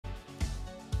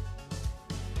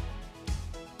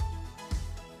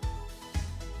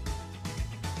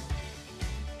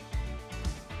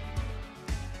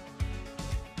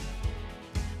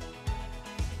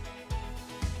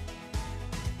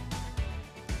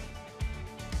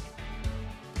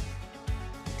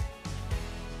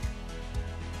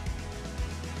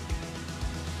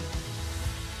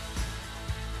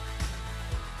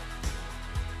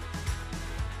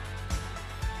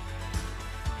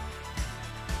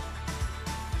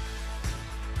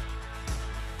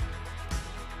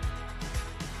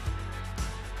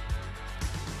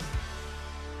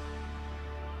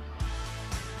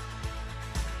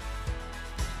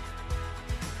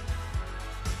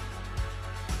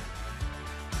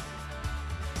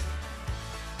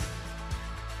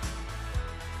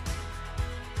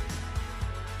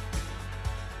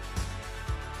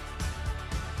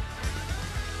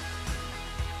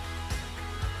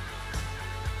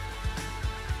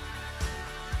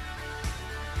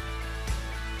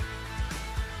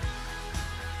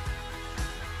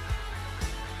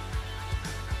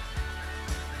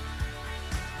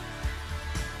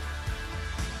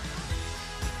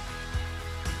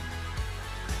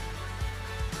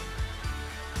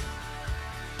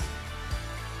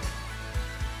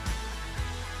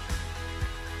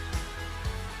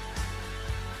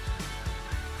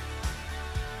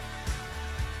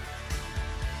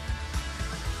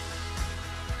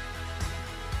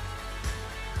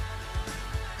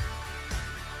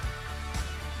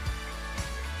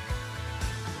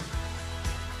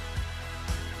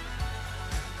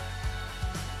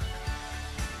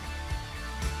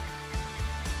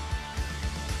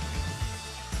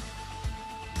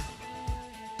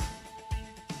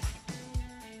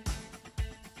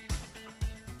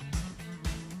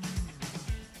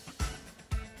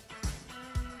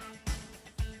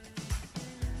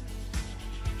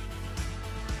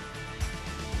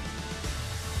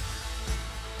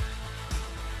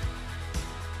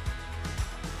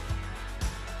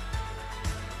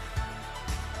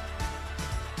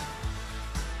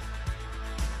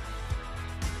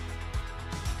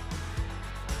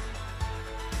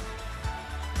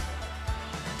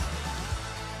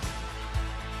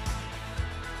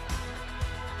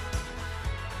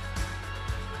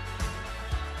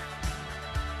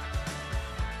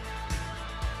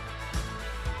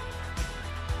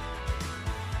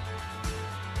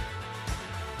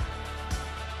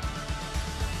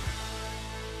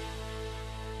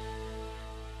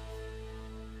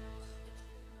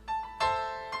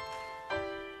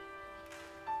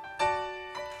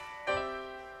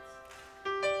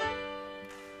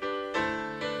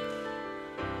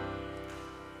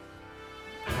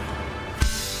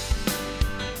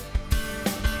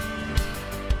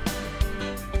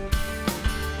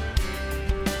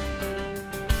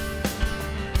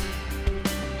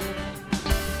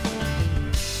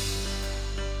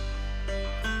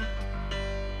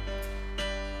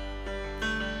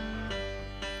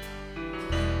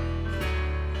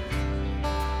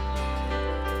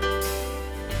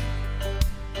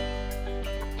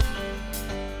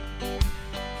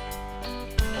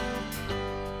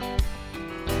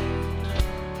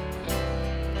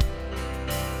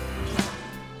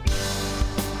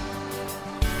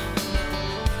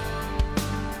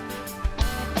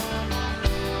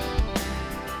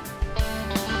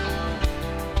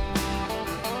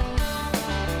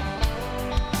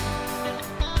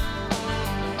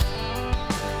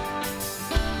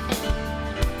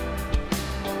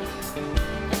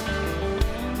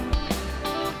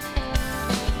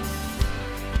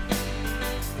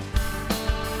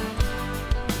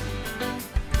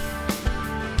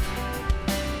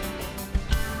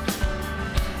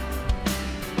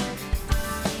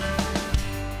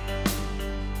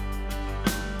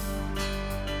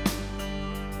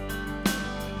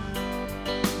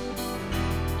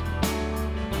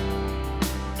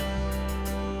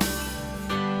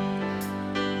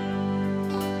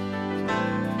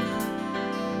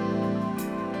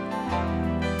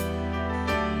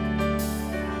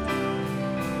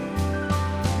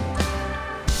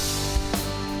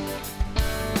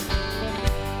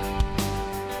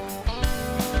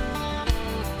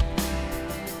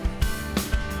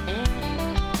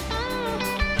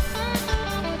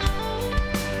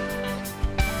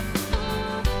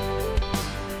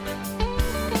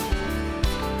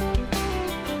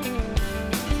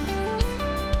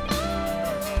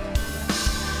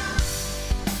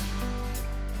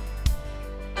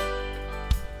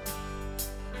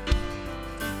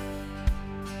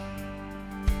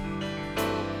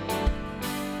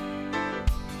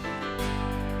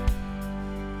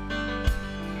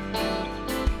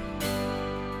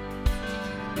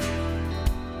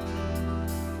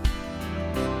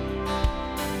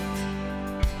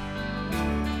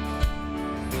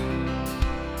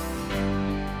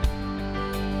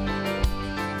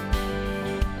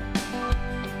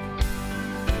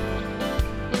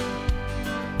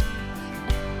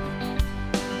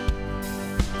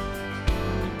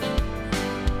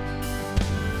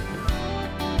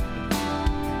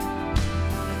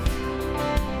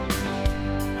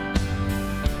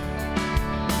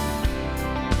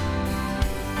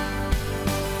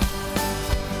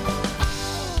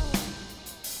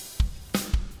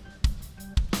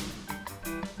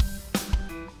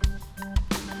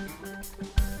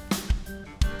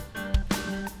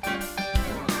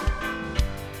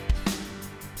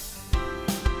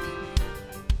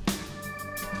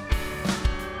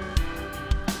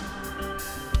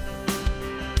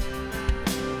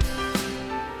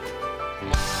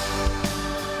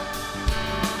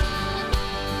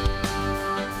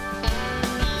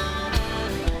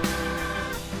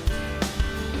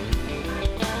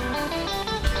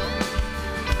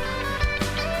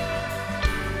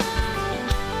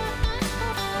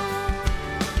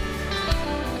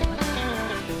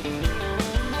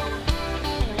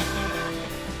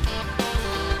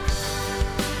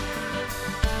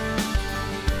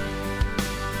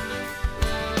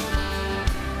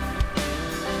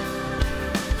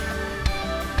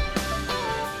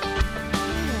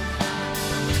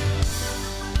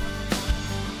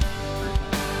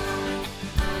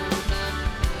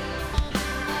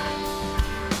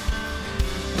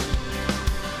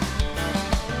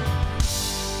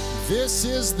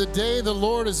This is the day the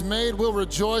Lord has made. We'll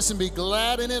rejoice and be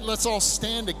glad in it. Let's all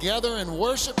stand together and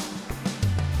worship.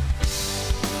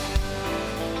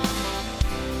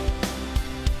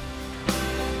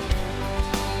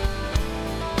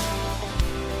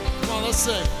 Come on, let's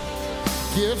sing.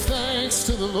 Give thanks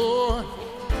to the Lord.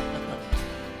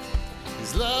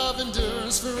 His love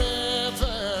endures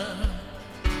forever.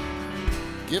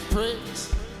 Give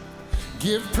praise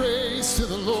to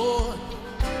the Lord.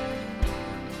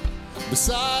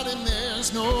 Beside him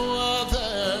there's no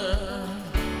other.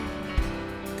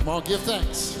 Come on, give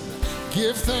thanks.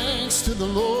 Give thanks to the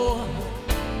Lord.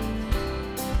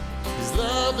 His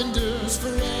love endures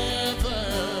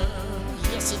forever.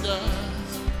 Yes, it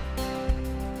does.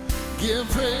 Give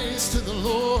praise to the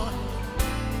Lord.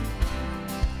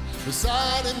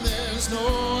 Beside him there's no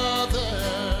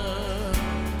other.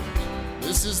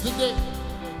 This is the day.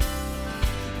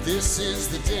 This is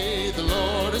the day the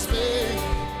Lord has made.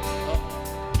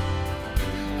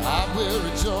 I will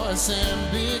rejoice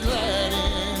and be glad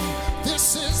in.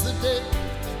 This is the day.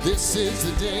 This is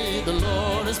the day the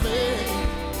Lord has made.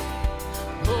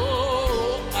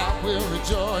 Oh, I will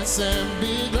rejoice and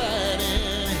be glad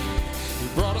in. He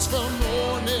brought us from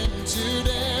mourning to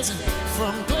dancing,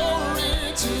 from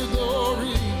glory to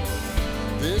glory.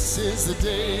 This is the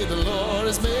day the Lord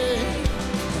has made.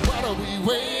 What are we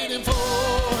waiting for?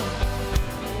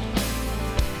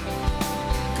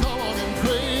 Come on and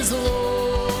praise the Lord.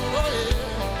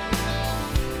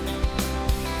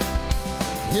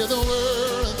 Hear the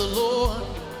word of the Lord.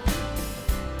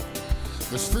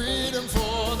 There's freedom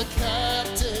for the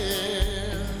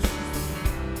captive.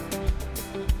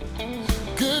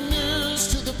 Good news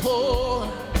to the poor.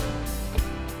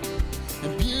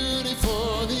 And beauty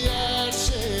for the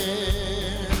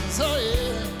ashes. Oh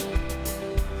yeah.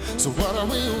 So what are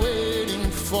we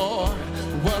waiting for?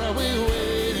 What are we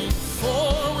waiting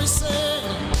for? We sing.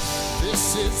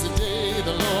 This is the day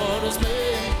the Lord has made.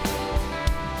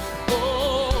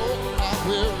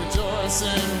 We'll rejoice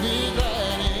and be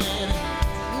glad in it.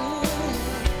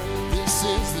 This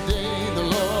is the day the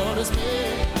Lord has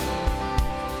made.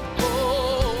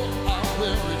 Oh, I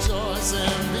will rejoice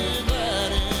and be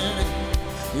glad in it.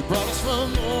 He brought us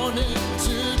from mourning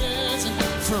to dancing,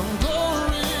 from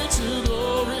glory to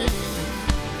glory.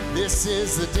 This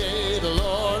is the day the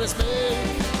Lord has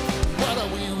made. What are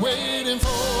we waiting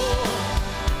for?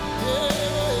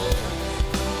 Yeah.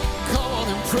 Come on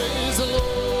and praise the Lord.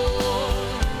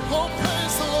 Oh,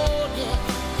 praise the Lord, yeah.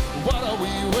 What are we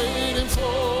waiting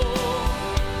for?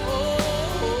 Oh,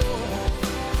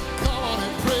 come on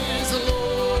and praise the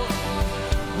Lord.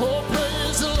 Oh,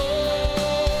 praise the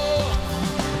Lord.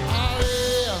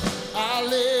 I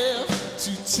live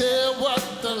to tell what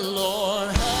the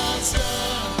Lord has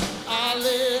done. I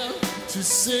live to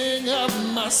sing of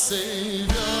my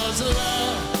Savior's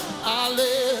love. I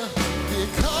live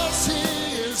because he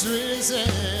is risen.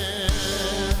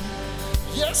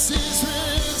 Yes, he's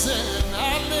risen. I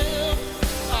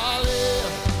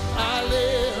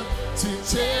live to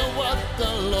tell what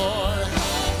the Lord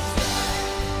has done.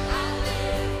 I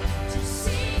live to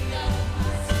sing of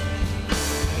my Savior.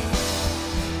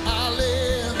 I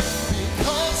live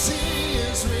because he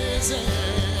is risen.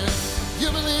 You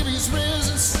believe he's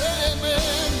risen? Say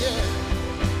amen, yeah.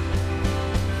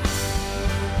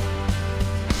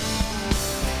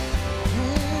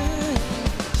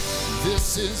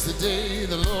 This is the day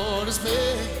the Lord has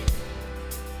made.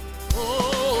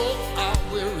 Oh, I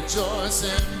will rejoice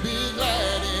and be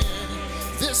glad in it.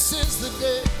 This is the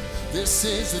day. This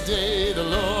is the day the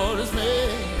Lord has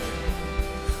made.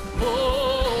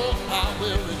 Oh, I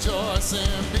will rejoice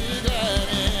and be glad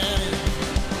in it.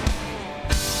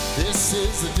 This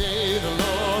is the day the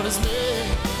Lord has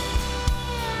made.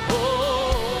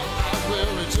 Oh, I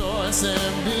will rejoice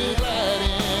and be glad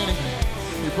in it.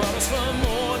 He brought us from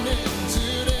morning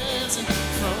to dancing,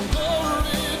 from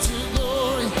glory to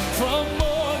glory, from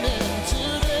morning to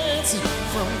dancing,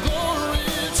 from glory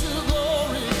to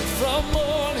glory, from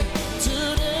morning to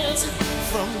dancing,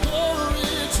 from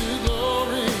glory to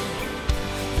glory.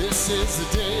 This is the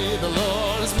day the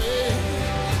Lord has made.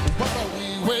 What are we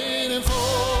waiting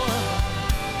for?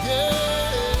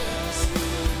 Yes,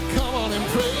 come on and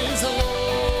praise the Lord.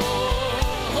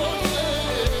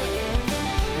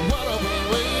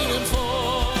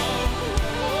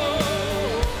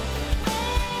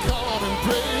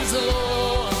 Praise the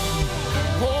Lord.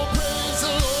 Oh, praise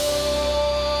the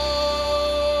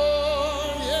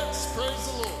Lord. Yes, praise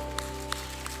the Lord.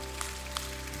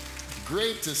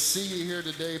 Great to see you here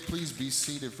today. Please be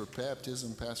seated for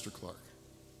baptism, Pastor Clark.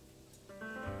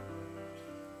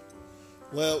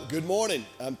 Well, good morning.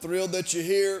 I'm thrilled that you're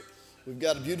here. We've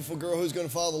got a beautiful girl who's going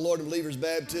to follow the Lord in believer's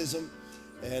baptism.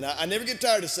 And I never get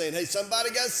tired of saying, hey, somebody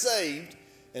got saved,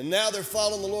 and now they're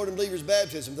following the Lord in believer's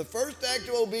baptism. The first act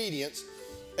of obedience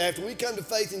after we come to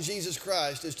faith in Jesus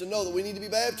Christ is to know that we need to be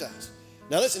baptized.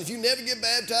 Now listen, if you never get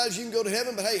baptized, you can go to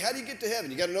heaven, but hey, how do you get to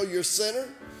heaven? You got to know you're a sinner.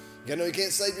 You got to know you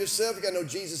can't save yourself. You got to know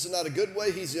Jesus is not a good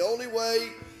way. He's the only way.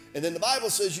 And then the Bible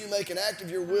says you make an act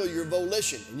of your will, your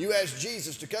volition, and you ask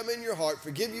Jesus to come in your heart,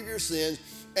 forgive you of your sins,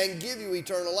 and give you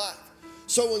eternal life.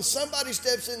 So when somebody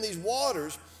steps in these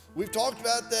waters, we've talked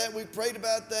about that, we've prayed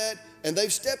about that, and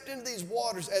they've stepped into these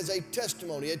waters as a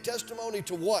testimony. A testimony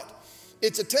to what?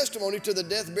 It's a testimony to the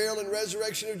death, burial, and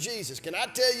resurrection of Jesus. Can I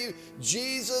tell you,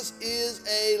 Jesus is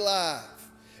alive.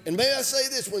 And may I say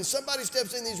this, when somebody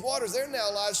steps in these waters, they're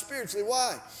now alive spiritually.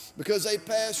 Why? Because they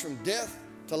passed from death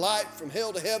to life, from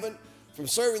hell to heaven, from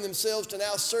serving themselves to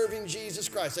now serving Jesus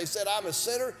Christ. They said, I'm a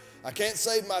sinner, I can't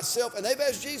save myself, and they've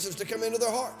asked Jesus to come into their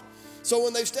heart. So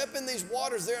when they step in these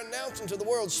waters, they're announcing to the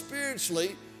world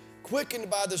spiritually,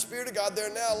 quickened by the Spirit of God,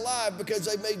 they're now alive because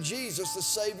they've made Jesus the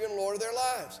Savior and Lord of their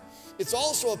lives. It's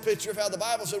also a picture of how the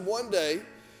Bible said one day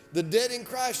the dead in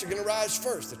Christ are going to rise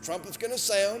first. The trumpet's going to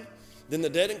sound, then the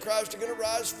dead in Christ are going to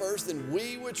rise first, then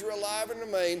we which are alive and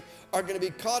remain are going to be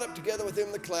caught up together with him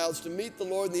in the clouds to meet the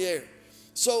Lord in the air.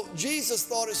 So Jesus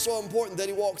thought it so important that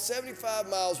he walked 75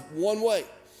 miles one way.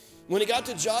 When he got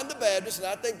to John the Baptist, and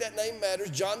I think that name matters,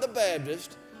 John the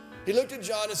Baptist, he looked at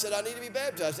John and said, I need to be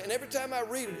baptized. And every time I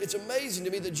read it, it's amazing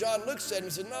to me that John looks at him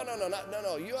and said,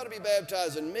 no, you ought to be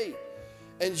baptized in me.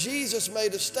 And Jesus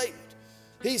made a statement.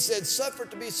 He said, suffer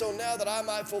it to be so now that I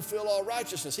might fulfill all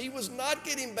righteousness. He was not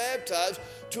getting baptized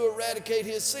to eradicate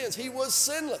his sins. He was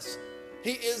sinless.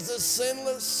 He is the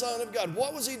sinless Son of God.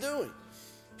 What was he doing?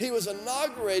 He was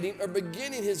inaugurating or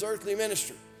beginning his earthly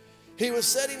ministry. He was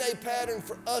setting a pattern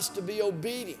for us to be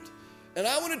obedient. And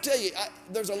I want to tell you,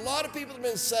 there's a lot of people that have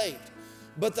been saved,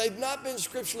 but they've not been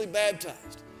scripturally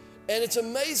baptized. And it's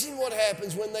amazing what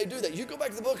happens when they do that. You go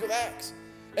back to the book of Acts,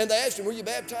 and they asked him, were you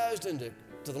baptized to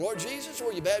the Lord Jesus, or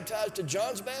were you baptized to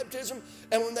John's baptism?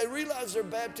 And when they realized their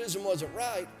baptism wasn't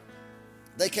right,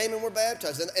 they came and were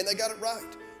baptized, and they got it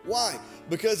right. Why?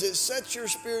 Because it sets your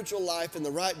spiritual life in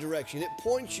the right direction. It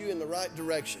points you in the right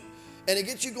direction, and it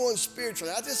gets you going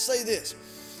spiritually. I just say this.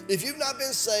 If you've not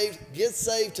been saved, get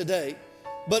saved today.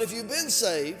 But if you've been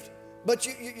saved, but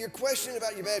you're questioning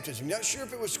about your baptism, you're not sure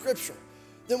if it was scriptural,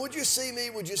 then would you see me?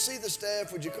 Would you see the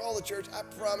staff? Would you call the church? I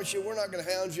promise you, we're not going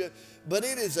to hound you. But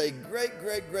it is a great,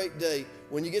 great, great day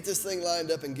when you get this thing lined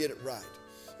up and get it right.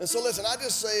 And so listen, I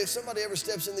just say if somebody ever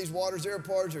steps in these waters, they're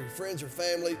part of your friends or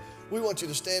family, we want you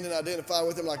to stand and identify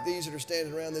with them like these that are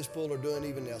standing around this pool are doing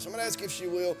even now. So I'm going to ask if she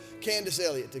will, Candace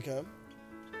Elliott to come.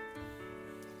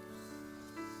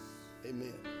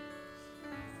 Amen.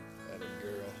 That a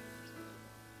girl.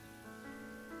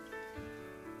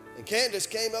 And Candace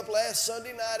came up last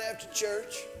Sunday night after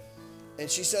church, and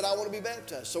she said, I want to be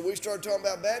baptized. So we started talking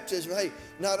about baptism. Hey,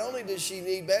 not only did she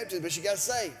need baptism, but she got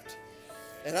saved.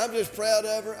 And I'm just proud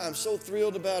of her. I'm so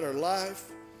thrilled about her life.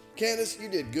 Candace, you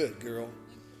did good, girl.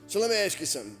 So let me ask you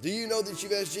something. Do you know that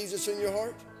you've asked Jesus in your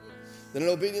heart? Then in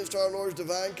obedience to our Lord's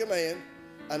divine command,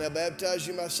 I now baptize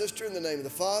you, my sister, in the name of the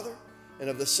Father, and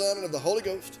of the Son, and of the Holy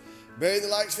Ghost, buried in the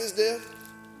likeness of his death,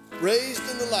 raised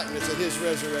in the likeness of his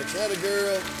resurrection. That a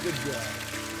girl, good job.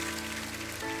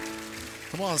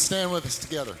 Come on, stand with us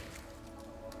together.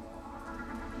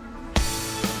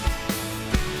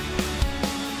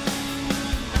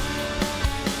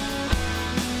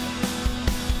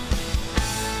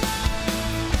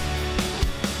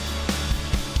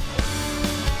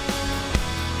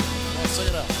 Come on, sing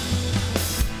it out.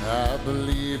 I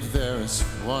believe there is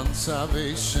one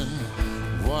salvation,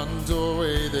 one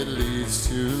doorway that leads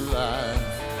to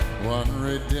life, one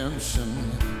redemption,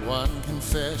 one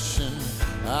confession.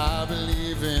 I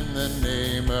believe in the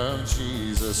name of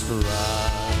Jesus Christ.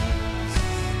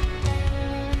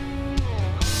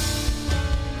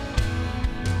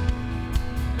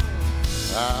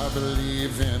 I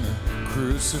believe in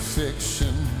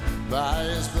crucifixion. By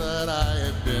his blood I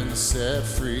have been set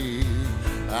free.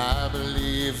 I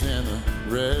believe in the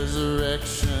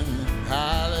resurrection.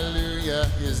 Hallelujah,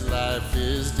 his life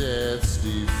is death's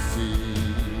defeat.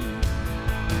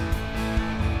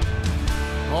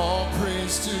 All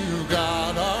praise to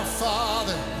God our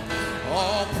Father.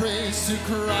 All praise to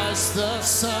Christ the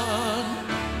Son.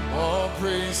 All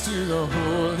praise to the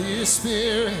Holy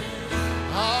Spirit.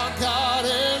 Our God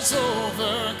has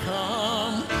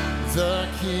overcome. The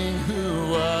King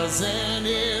who was and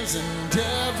is and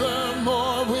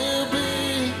evermore will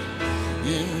be.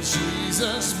 In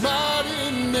Jesus'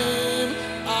 mighty name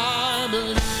I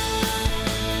believe.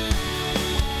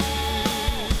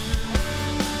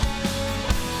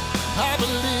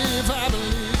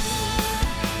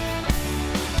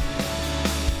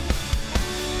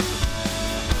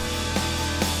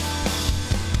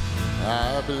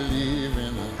 believe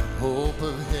in the hope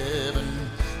of heaven.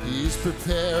 He's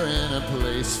preparing a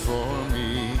place for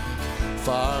me,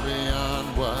 far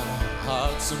beyond what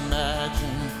hearts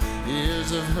imagine,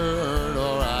 ears have heard,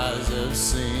 or eyes have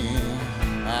seen.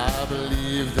 I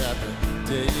believe that the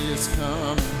day is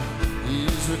coming.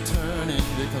 He's returning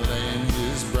to claim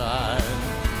his bride.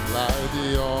 Light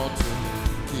the altar,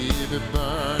 keep it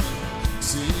burning.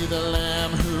 See the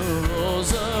Lamb who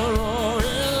rose a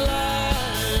roaring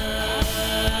lion.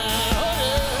 Oh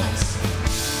yes.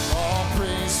 All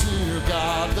praise to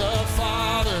God the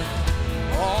Father.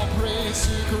 All praise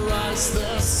to Christ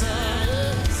the Son.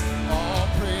 Yes. All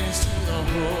praise to the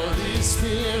Holy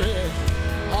Spirit.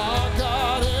 Our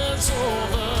God has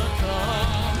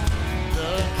overcome.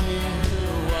 The King who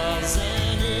was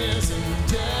and is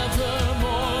and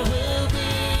evermore will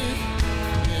be.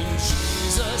 In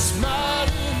Jesus'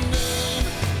 mighty name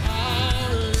I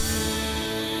believe.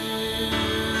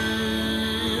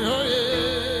 Oh yeah.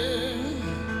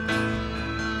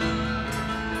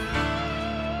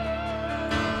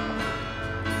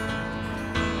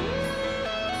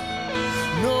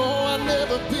 No, I'll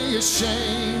never be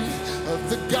ashamed of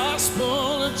the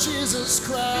gospel of Jesus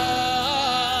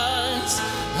Christ.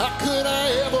 How could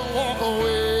I ever walk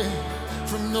away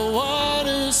from the one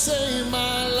who saved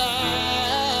my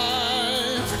life?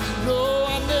 No,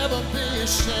 I'll never be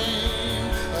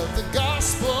ashamed of the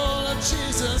gospel of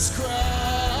Jesus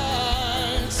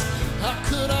Christ. How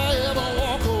could I ever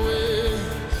walk away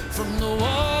from the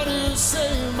one who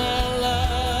saved my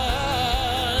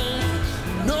life?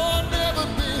 No, I'll never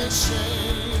be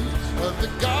ashamed of the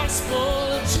gospel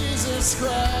of Jesus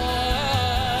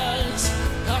Christ.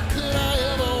 How could I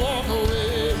ever walk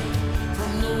away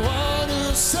from the one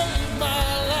who saved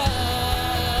my life?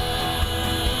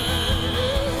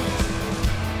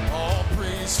 All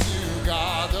praise to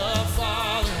God the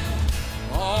Father.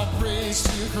 All praise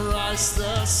to Christ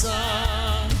the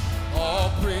Son. All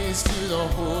praise to the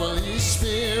Holy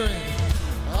Spirit.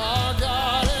 Our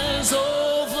God has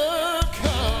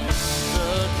overcome.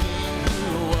 The King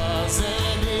who was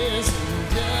and is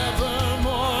and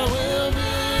evermore will be.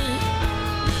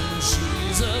 In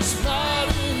Jesus'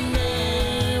 mighty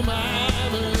name I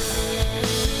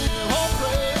believe. All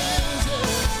praise,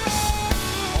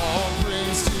 yeah. All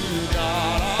praise to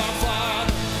God our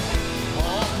Father.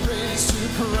 All praise to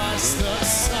Christ the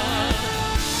Son.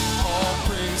 All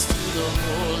praise to the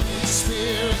Holy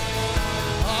Spirit.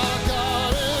 Our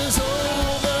God is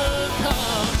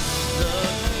overcome. The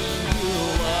King who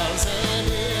was and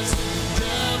is and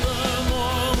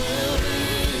evermore will be.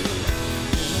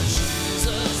 In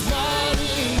Jesus'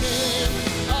 mighty name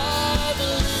I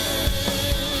believe.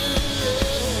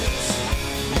 Yes.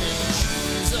 In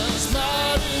Jesus'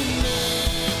 mighty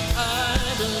name I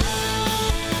believe.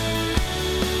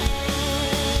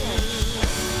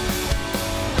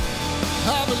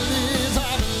 I believe, I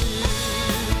believe.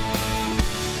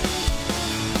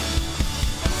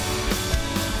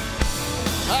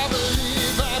 I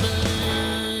believe, I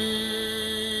believe.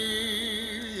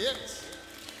 Yes.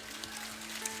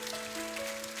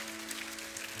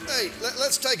 Hey,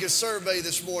 let's take a survey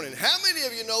this morning. How many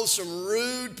of you know some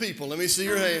rude people? Let me see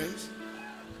your hands.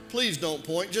 Please don't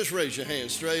point. Just raise your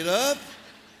hand straight up.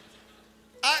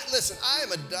 Listen, I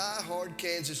am a die-hard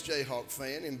Kansas Jayhawk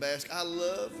fan in basketball. I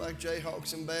love like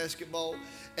Jayhawks in basketball.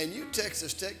 And you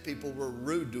Texas Tech people were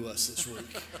rude to us this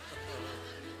week.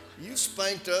 You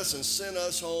spanked us and sent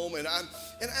us home. And I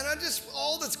just,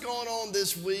 all that's going on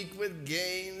this week with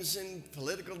games and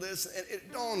political this, and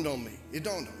it dawned on me. It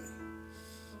dawned on me.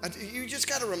 You just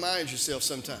got to remind yourself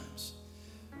sometimes.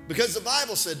 Because the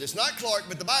Bible said this, not Clark,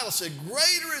 but the Bible said,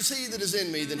 greater is he that is in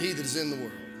me than he that is in the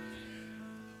world.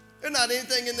 There's not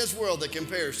anything in this world that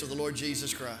compares to the Lord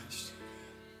Jesus Christ.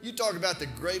 You talk about the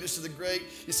greatest of the great.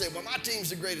 You say, well, my team's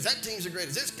the greatest. That team's the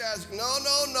greatest. This guy's, no,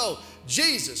 no, no.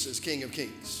 Jesus is King of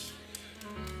Kings.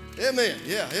 Amen.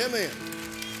 Yeah, amen.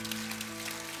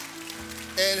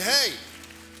 And hey,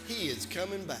 he is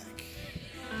coming back.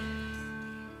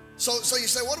 So you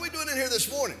say, what are we doing in here this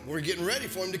morning? We're getting ready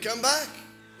for him to come back.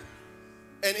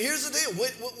 And here's the deal.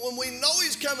 When we know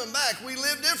he's coming back, we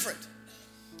live different.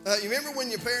 You remember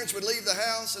when your parents would leave the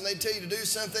house and they'd tell you to do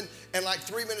something, and like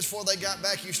 3 minutes before they got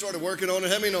back, you started working on it?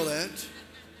 How many know that?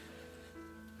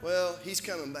 Well, he's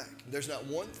coming back. There's not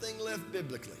one thing left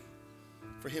biblically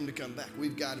for him to come back.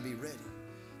 We've got to be ready.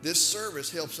 This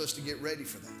service helps us to get ready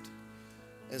for that.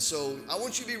 And so I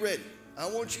want you to be ready. I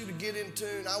want you to get in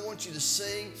tune. I want you to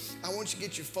sing. I want you to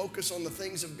get your focus on the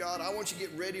things of God. I want you to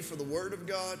get ready for the Word of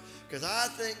God, because I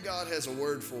think God has a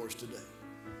word for us today.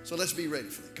 So let's be ready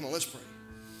for that. Come on, let's pray.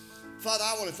 Father,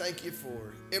 I want to thank you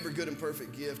for every good and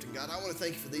perfect gift. And God, I want to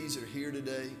thank you for these that are here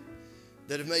today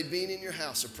that have made being in your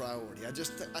house a priority. I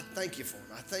thank you for them.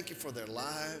 I thank you for their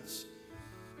lives.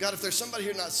 God, if there's somebody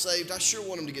here not saved, I sure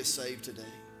want them to get saved today.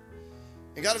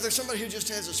 And God, if there's somebody who just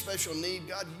has a special need,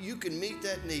 God, you can meet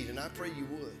that need, and I pray you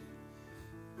would.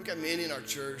 We've got men in our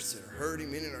church that are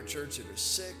hurting, men in our church that are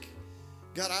sick.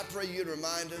 God, I pray you'd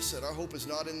remind us that our hope is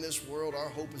not in this world, our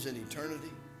hope is in eternity.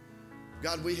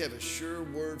 God, we have a sure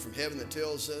word from heaven that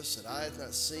tells us that eye hath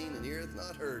not seen and ear hath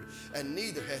not heard, and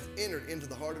neither hath entered into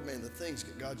the heart of man the things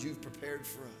that, God, you've prepared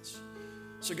for us.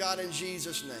 So, God, in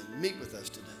Jesus' name, meet with us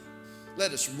today.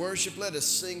 Let us worship, let us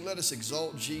sing, let us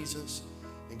exalt Jesus.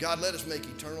 And, God, let us make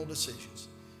eternal decisions.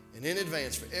 And in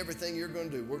advance for everything you're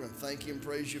going to do, we're going to thank you and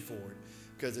praise you for it,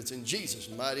 because it's in Jesus'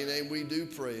 mighty name we do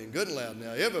pray. And good and loud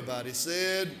now, everybody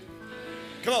said,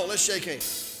 come on, let's shake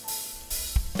hands.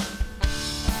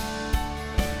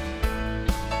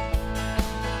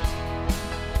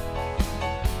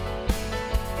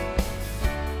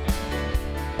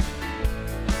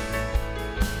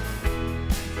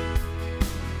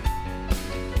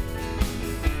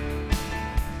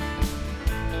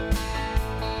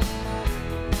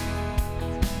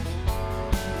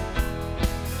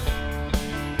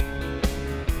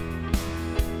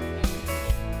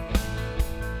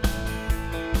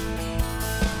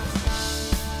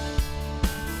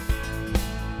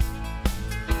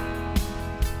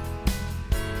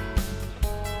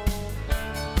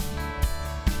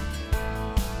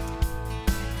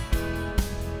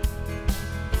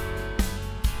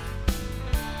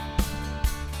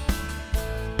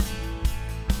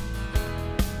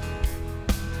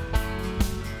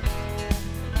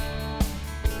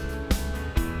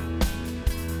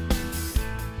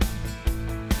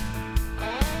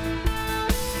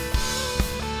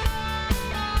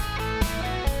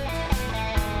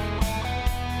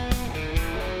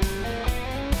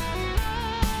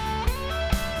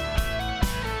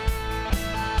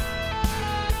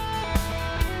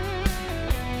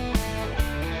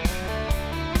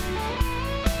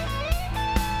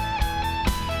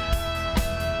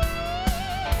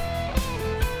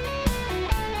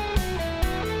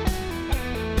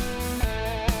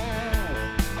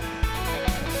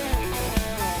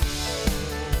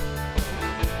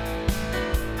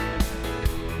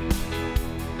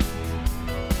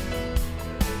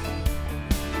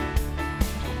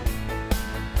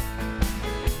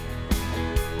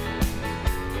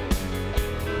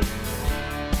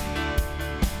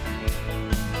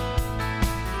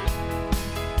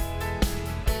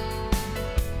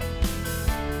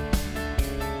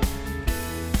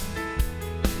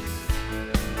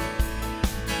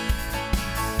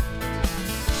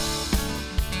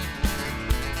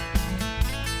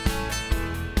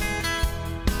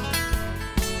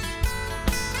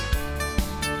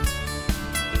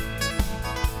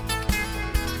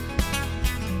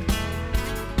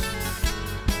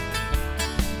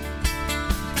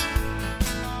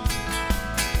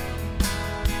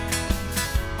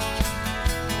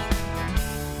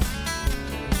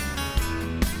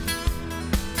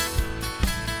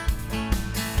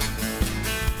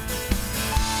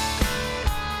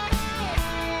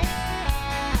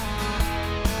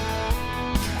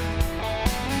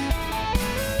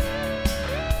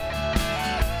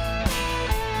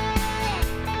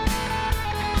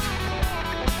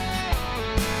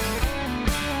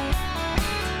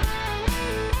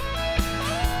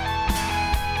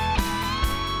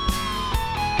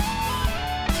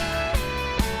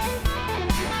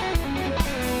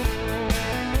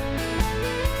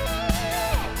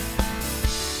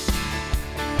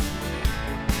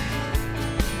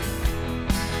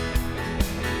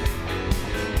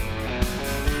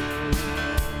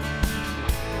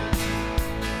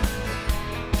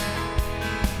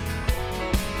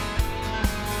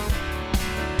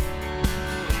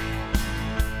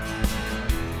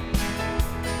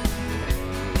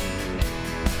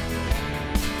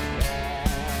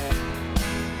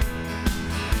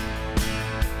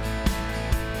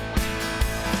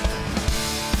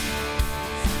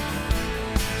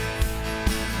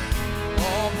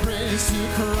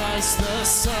 Christ the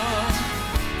Son.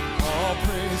 All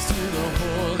praise to the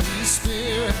Holy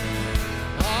Spirit.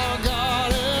 Our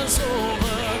God has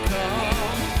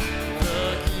overcome.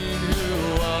 The King who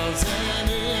was and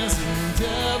is and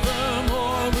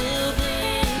evermore will be.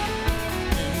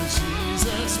 In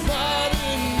Jesus'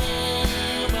 mighty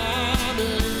name I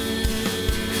believe.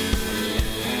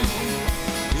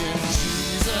 In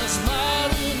Jesus'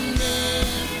 mighty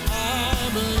name I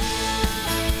believe.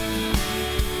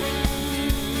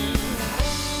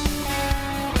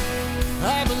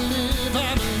 I believe,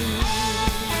 I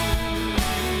believe.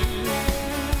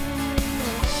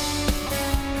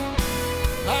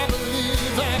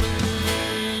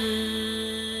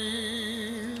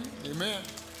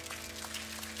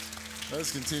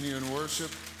 continue in worship.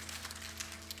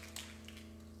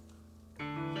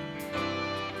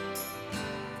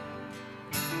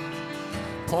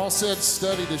 Paul said,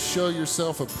 study to show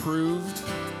yourself approved.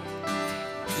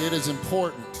 It is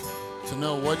important to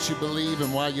know what you believe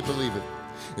and why you believe it.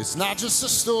 It's not just a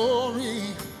story.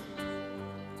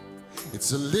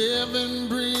 It's a living,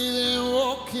 breathing,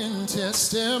 walking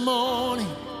testimony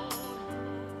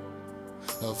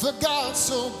of a God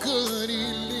so good he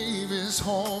leave his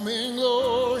home in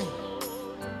glory.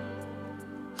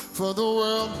 For the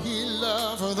world he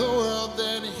loved, for the world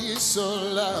that he so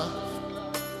loved.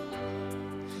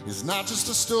 It's not just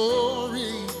a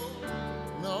story,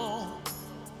 no.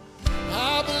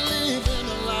 I believe in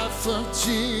the life of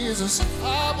Jesus.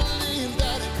 I believe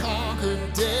that he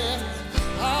conquered death.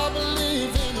 I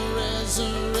believe in the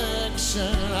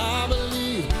resurrection. I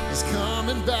believe he's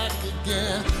coming back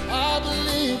again. I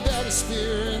believe that his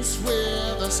Spirit's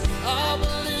with us. I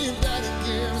believe that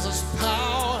he gives us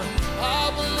power.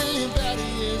 I believe that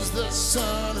he is the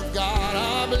Son of God.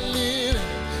 I believe it.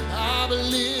 I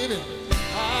believe it.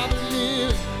 I believe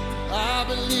it. I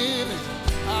believe it.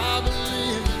 I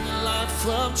believe in the life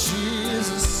of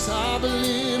Jesus. I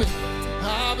believe it.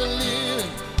 I believe it.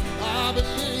 I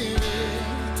believe it.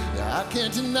 Yeah, I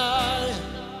can't deny it.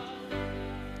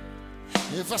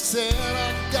 If I said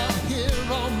I got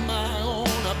here on my own,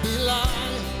 I'd be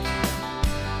lying.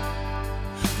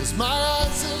 'Cause my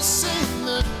eyes have seen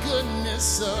the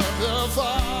goodness of the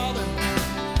Father.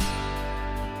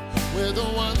 We're the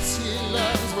ones he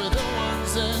loves, we're the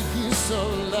ones that he so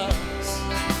loves.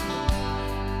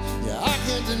 Yeah, I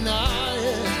can't deny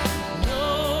it.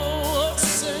 No,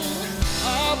 saying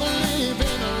I believe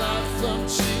in the life of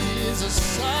Jesus.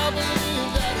 I believe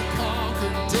that he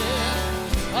conquered death.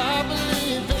 I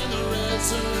believe in the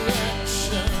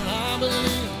resurrection. I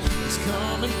believe he's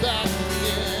coming back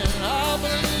again. I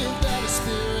believe that his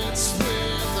Spirit's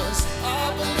with us. I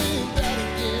believe that he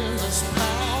gives us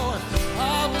power.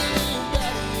 I believe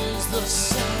that he is the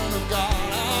Son of God.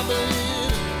 I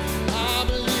believe it. I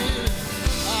believe it.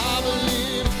 I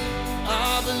believe it.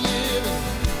 I believe it.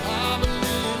 I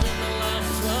believe in the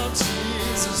life of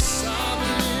Jesus. I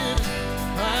believe it.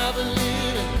 I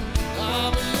believe it. I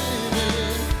believe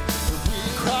it. We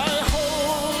cry,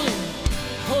 holy,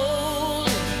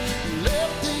 holy, let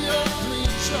the earth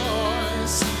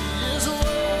rejoice. He is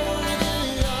worthy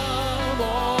of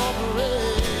all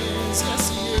praise. Yes,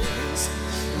 he is.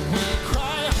 We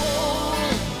cry,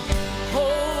 holy,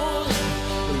 holy,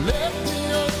 let the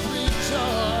earth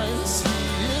rejoice.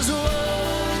 He is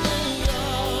worthy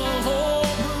of all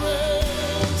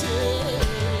praise.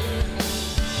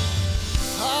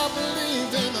 I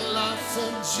believe in the life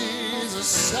of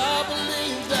Jesus. I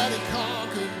believe that he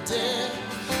conquered death.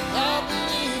 I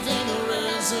believe in the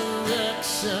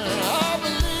resurrection. I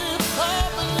believe, I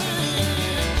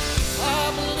believe. I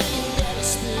believe that his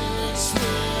Spirit's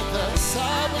with us. I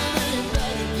believe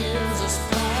that he gives us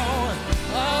power.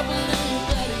 I believe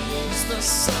that he is the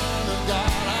Son of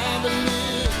God. I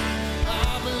believe,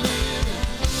 I believe it.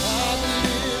 I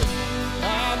believe it.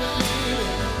 I believe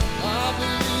it. I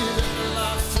believe in the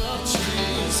life of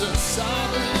Jesus. I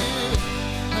believe it.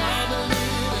 I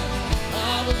believe it.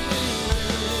 I believe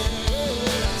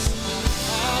it.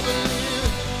 I believe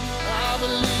it. I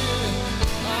believe it.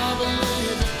 I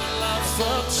believe in the life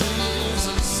of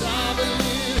Jesus. I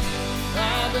believe it.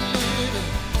 I believe it.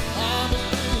 I believe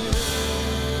it.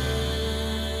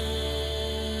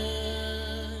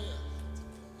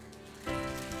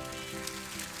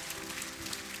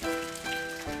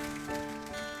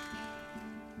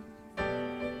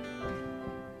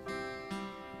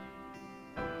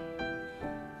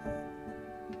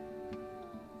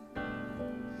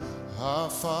 Our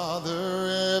Father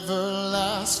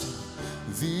everlasting,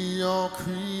 the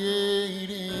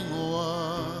all-creating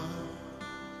one,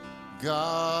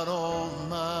 God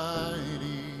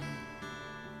Almighty,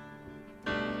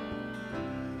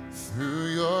 through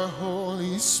your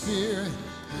Holy Spirit,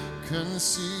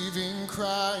 conceiving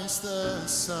Christ the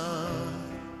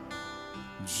Son,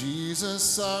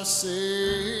 Jesus our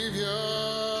Savior.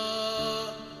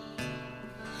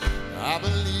 I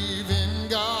believe in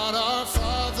God our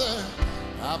Father.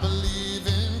 I believe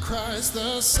in Christ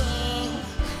the Son.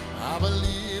 I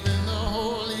believe in the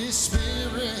Holy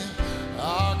Spirit.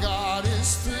 Our God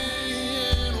is three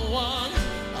in one.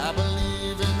 I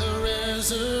believe in the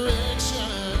resurrection,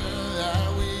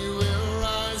 that we will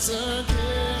rise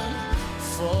again.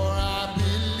 For I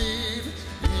believe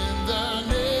in the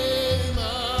name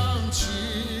of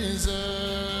Jesus.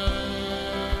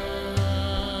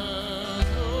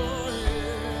 Oh,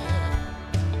 yeah.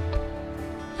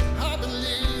 I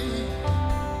believe.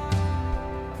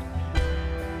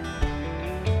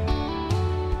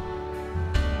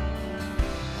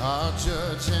 our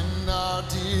judge and our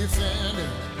defender,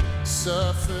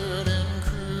 suffered and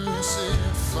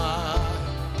crucified.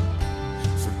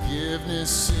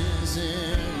 Forgiveness is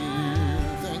in you.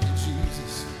 Thank you,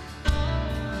 Jesus.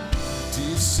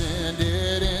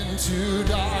 Descended into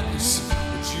darkness,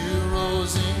 but you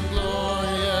rose in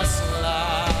glorious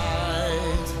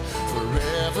light,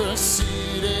 forever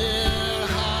seated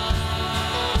high.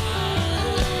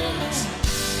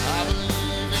 I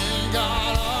believe in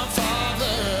God our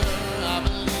Father, I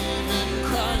believe in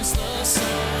Christ the Son,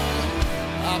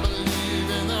 I believe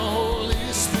in the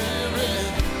Holy Spirit,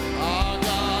 our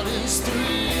God is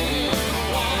three in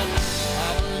one.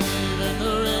 I believe in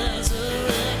the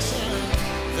resurrection,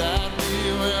 that we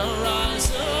will rise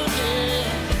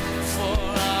again, for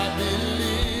I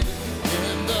believe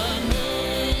in the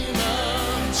name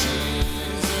of Jesus.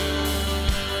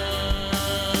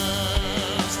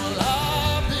 Well,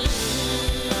 I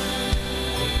believe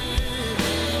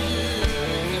in you,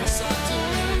 yes I do.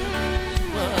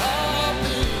 Well, I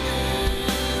believe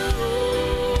you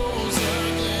rose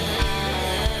again.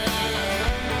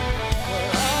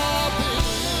 Well, I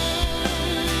believe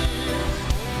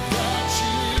that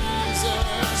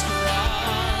Jesus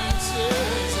Christ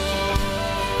is Lord.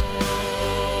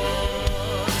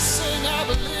 Sing, I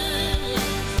believe.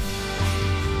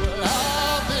 Well, I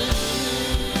believe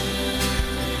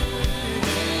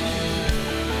in you.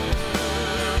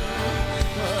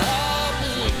 Well, I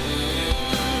believe you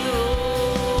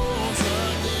rose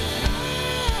again.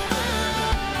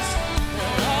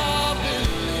 Well, I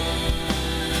believe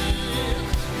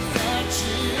that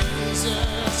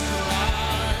Jesus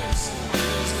Christ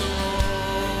is Lord.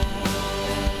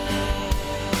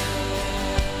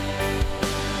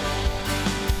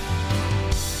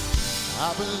 I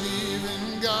believe in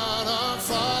God our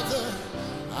Father,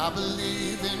 I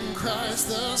believe in Christ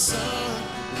the Son,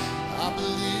 I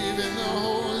believe in the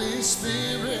Holy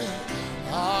Spirit,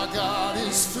 our God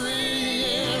is three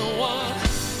in one.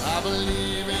 I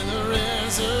believe in the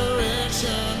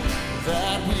resurrection,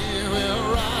 that we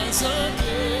will rise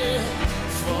again,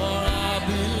 for I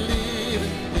believe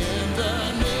in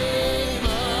the name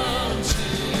of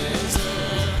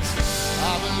Jesus.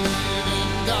 I believe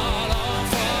in God our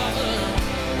Father,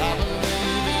 I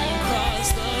believe in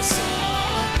Christ the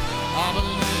Son, I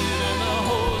believe in the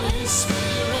Holy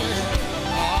Spirit,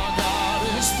 our God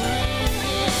is three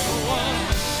in one.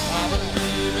 I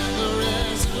believe in the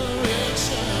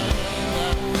resurrection,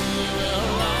 that we will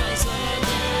rise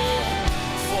again,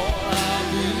 for I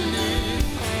believe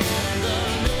in the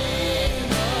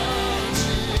name of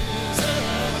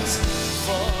Jesus.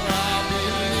 For I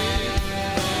believe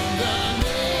in the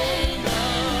name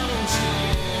of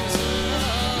Jesus.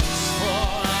 For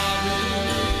I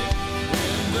believe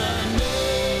in the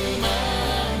name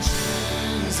of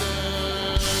Jesus.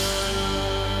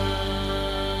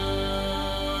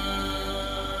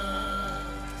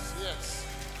 Yes.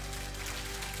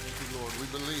 Thank you, Lord. We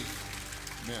believe.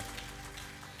 Amen.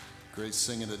 Great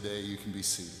singing today. You can be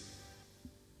seated.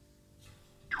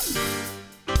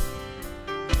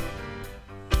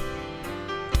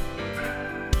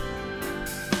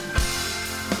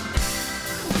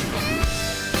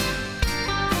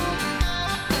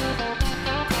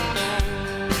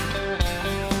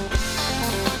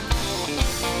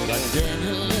 Like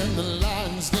Daniel in the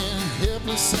lion's den,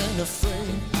 helpless and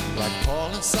afraid. Like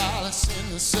Paul and Silas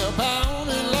in the cell, bound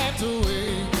and locked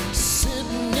away.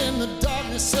 Sitting in the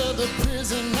darkness of the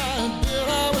prison I had built,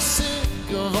 I was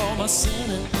sick of all my sin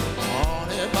and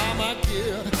haunted by my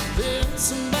guilt. Then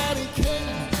somebody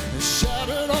came and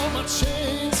shattered all my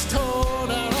chains, tore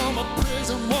down all my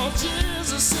prison walls.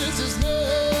 Jesus is his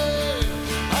name.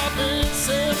 I've been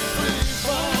set free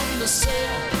from the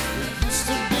cell that used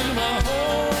to be my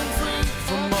home, free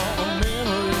from all the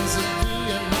memories of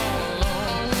being all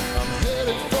alone. I'm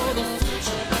headed for the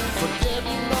future,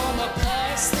 forgetting all my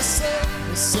past. The set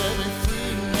me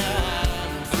free now,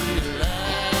 I'm free at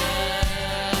last.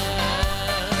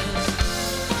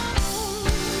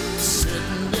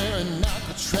 Sitting there in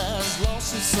Alcatraz, lost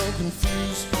and so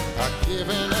confused. I'd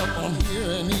given up on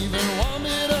hearing even one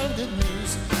bit of good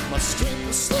news. My strength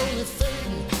was slowly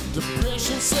fading,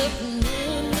 depression setting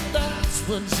in. That's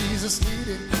what Jesus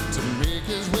needed to make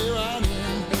his way right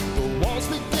in. The walls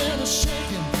began to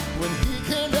shaking when he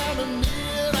came down to me,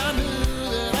 and I knew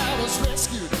that I was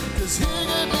rescued, 'cause he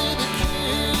gave me the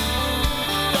key.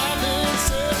 I've been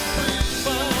set free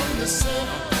from the cell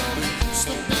that used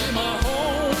to be my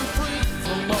home, free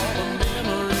from all the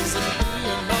memories of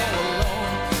being all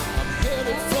alone. I'm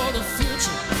headed for the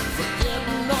future,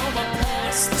 forgetting all my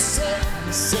past. The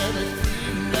set me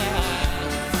free now,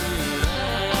 free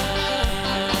now.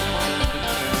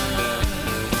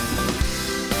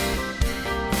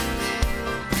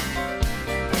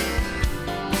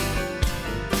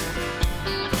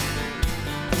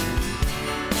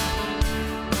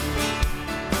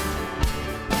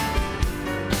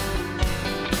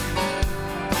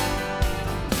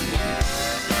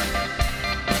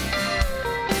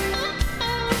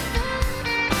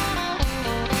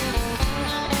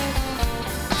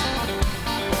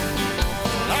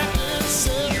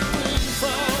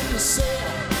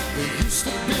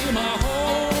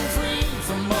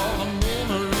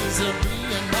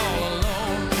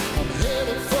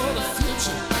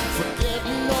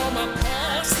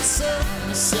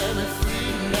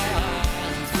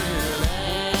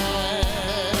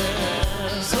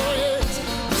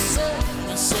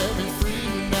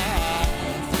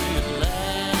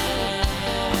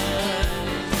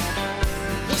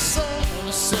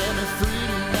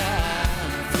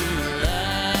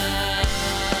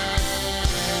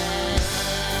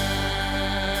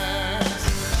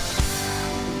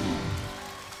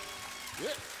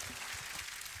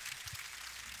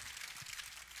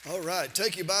 right,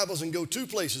 take your Bibles and go two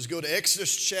places. Go to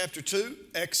Exodus chapter 2.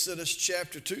 Exodus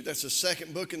chapter 2. That's the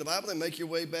second book in the Bible. And make your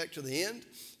way back to the end.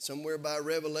 Somewhere by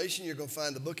Revelation, you're going to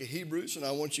find the book of Hebrews. And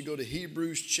I want you to go to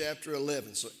Hebrews chapter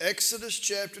 11. So Exodus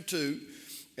chapter 2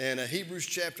 and Hebrews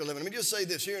chapter 11. Let me just say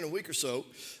this. Here in a week or so,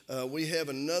 we have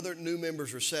another new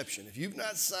members reception. If you've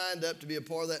not signed up to be a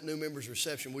part of that new members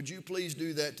reception, would you please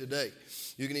do that today?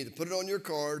 You can either put it on your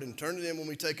card and turn it in when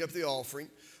we take up the offering,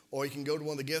 or you can go to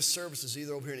one of the guest services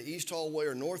either over here in the East Hallway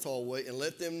or North Hallway and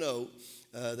let them know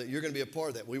that you're going to be a part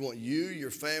of that. We want you,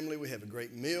 your family. We have a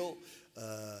great meal.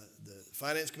 The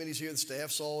finance committee's here. The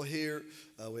staff's all here.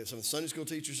 We have some of the Sunday school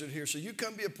teachers that are here. So you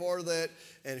come be a part of that.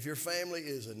 And if your family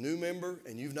is a new member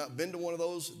and you've not been to one of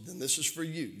those, then this is for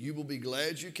you. You will be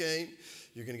glad you came.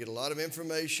 You're going to get a lot of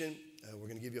information. We're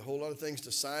going to give you a whole lot of things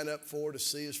to sign up for, to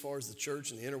see as far as the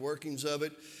church and the inner workings of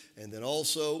it. And then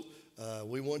also,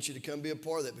 we want you to come be a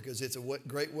part of that because it's a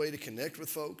great way to connect with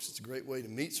folks. It's a great way to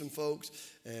meet some folks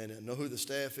and know who the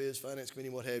staff is, finance committee,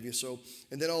 what have you. So,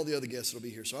 and then all the other guests will be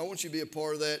here. So I want you to be a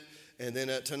part of that. And then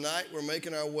tonight we're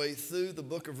making our way through the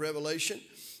book of Revelation.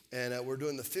 And we're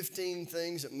doing the 15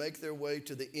 things that make their way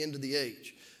to the end of the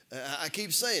age. I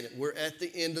keep saying it. We're at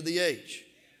the end of the age.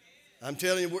 I'm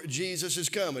telling you, Jesus is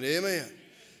coming. Amen.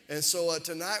 And so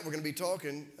tonight we're going to be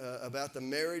talking about the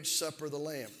marriage supper of the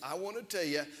Lamb. I want to tell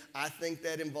you, I think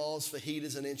that involves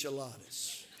fajitas and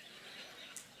enchiladas.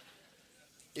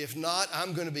 If not,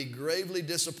 I'm going to be gravely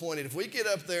disappointed. If we get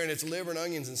up there and it's liver and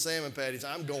onions and salmon patties,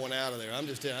 I'm going out of there. I'm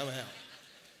just telling you, I'm out.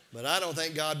 But I don't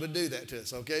think God would do that to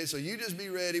us, okay? So you just be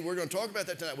ready. We're going to talk about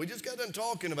that tonight. We just got done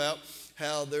talking about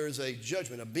how there's a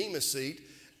judgment, a bema seat,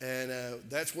 and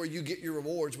that's where you get your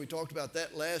rewards. We talked about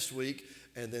that last week.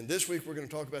 And then this week we're going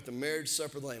to talk about the marriage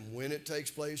supper of the Lamb, when it takes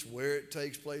place, where it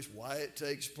takes place, why it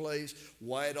takes place,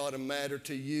 why it ought to matter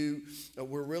to you.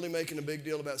 We're really making a big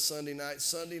deal about Sunday nights.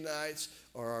 Sunday nights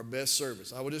are our best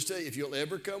service. I will just tell you, if you'll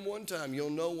ever come one time, you'll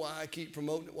know why I keep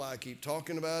promoting it, why I keep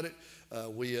talking about it.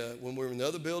 When we were in the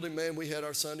other building, man, we had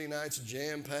our Sunday nights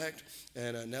jam-packed,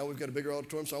 and now we've got a bigger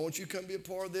auditorium. So I want you to come be a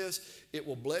part of this. It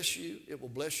will bless you. It will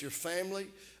bless your family.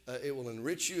 It will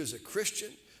enrich you as a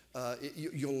Christian.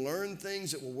 You'll learn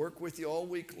things that will work with you all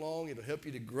week long. It'll help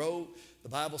you to grow. The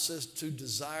Bible says to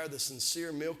desire the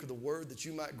sincere milk of the word that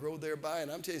you might grow thereby. And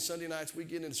I'm telling you, Sunday nights we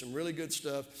get into some really good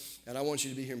stuff, and I want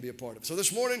you to be here and be a part of it. So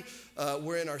this morning,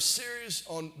 we're in our series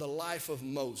on the life of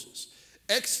Moses.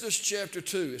 Exodus chapter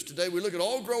 2 is today. We look at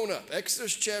all grown up.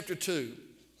 Exodus chapter 2.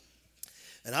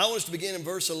 And I want us to begin in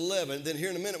verse 11. Then here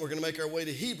in a minute, we're going to make our way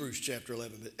to Hebrews chapter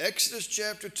 11. But Exodus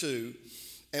chapter 2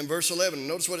 and verse 11.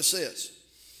 Notice what it says.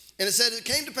 And it said, it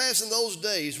came to pass in those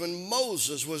days when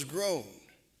Moses was grown,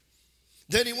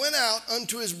 that he went out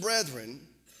unto his brethren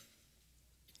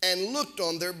and looked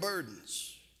on their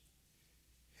burdens.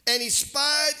 And he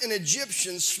spied an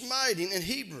Egyptian smiting an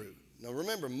Hebrew. Now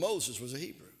remember, Moses was a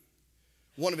Hebrew,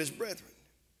 one of his brethren.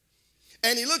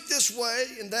 And he looked this way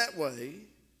and that way.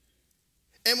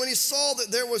 And when he saw that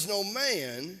there was no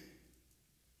man,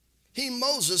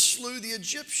 Moses slew the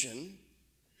Egyptian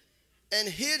and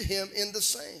hid him in the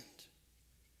sand.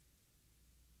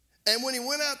 And when he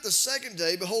went out the second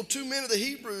day, behold, 2 men of the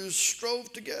Hebrews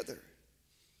strove together.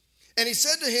 And he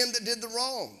said to him that did the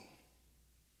wrong,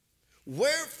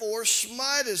 wherefore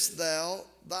smitest thou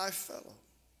thy fellow?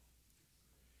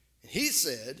 And he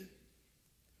said,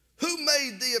 who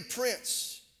made thee a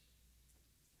prince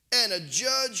and a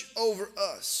judge over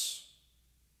us?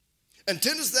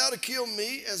 Intendest thou to kill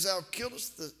me as thou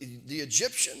killedst the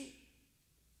Egyptian?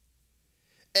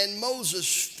 And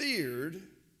Moses feared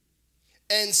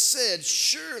and said,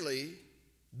 surely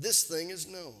this thing is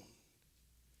known.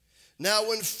 Now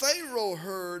when Pharaoh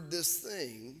heard this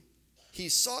thing, he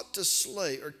sought to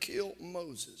slay or kill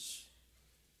Moses.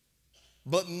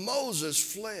 But Moses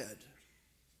fled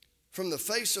from the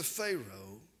face of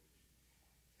Pharaoh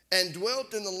and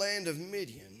dwelt in the land of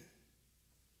Midian,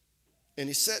 and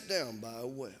he sat down by a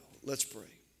well. Let's pray.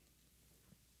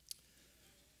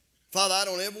 Father, I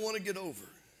don't ever want to get over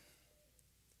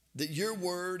that your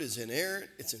word is inerrant,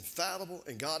 it's infallible,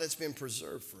 and God, it's been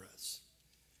preserved for us.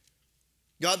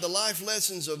 God, the life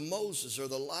lessons of Moses are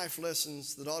the life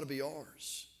lessons that ought to be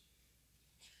ours.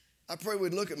 I pray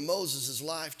we'd look at Moses'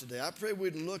 life today. I pray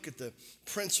we'd look at the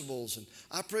principles, and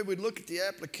I pray we'd look at the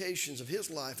applications of his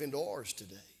life into ours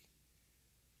today.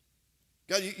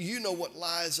 God, you know what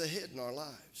lies ahead in our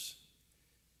lives.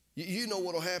 You know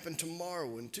what will happen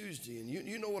tomorrow and Tuesday, and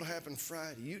you know what will happen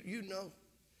Friday. You know.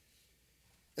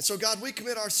 And so, God, we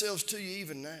commit ourselves to you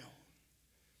even now.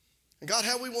 And God,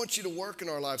 how we want you to work in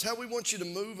our lives, how we want you to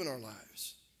move in our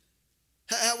lives,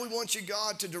 how we want you,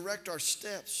 God, to direct our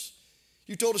steps.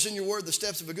 You told us in your word the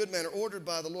steps of a good man are ordered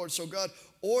by the Lord. So God,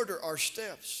 order our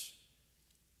steps.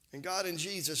 And God, in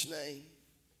Jesus' name,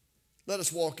 let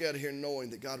us walk out of here knowing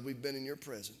that, God, we've been in your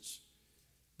presence.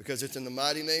 Because it's in the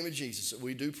mighty name of Jesus that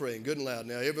we do pray. And good and loud.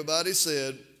 Now, everybody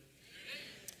said,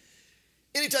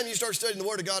 anytime you start studying the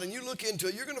Word of God and you look into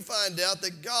it, you're going to find out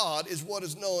that God is what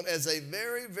is known as a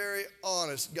very, very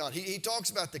honest God. He talks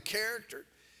about the character.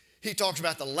 He talks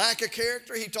about the lack of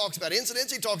character. He talks about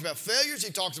incidents. He talks about failures.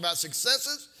 He talks about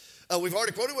successes. We've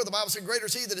already quoted where the Bible said, greater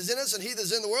is he that is in us than he that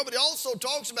is in the world. But he also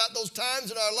talks about those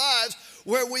times in our lives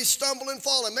where we stumble and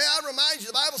fall. And may I remind you,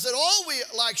 the Bible said, all we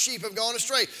like sheep have gone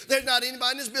astray. There's not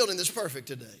anybody in this building that's perfect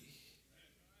today.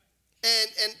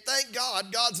 And thank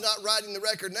God, God's not writing the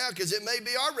record now, because it may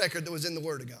be our record that was in the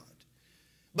Word of God.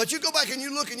 But you go back and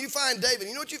you look and you find David.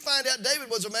 You know what you find out? David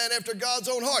was a man after God's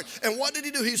own heart. And what did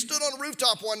he do? He stood on a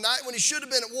rooftop one night when he should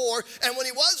have been at war. And when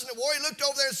he wasn't at war, he looked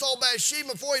over there and saw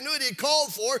Bathsheba. Before he knew it, he had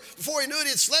called for her. Before he knew it,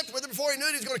 he had slept with her. Before he knew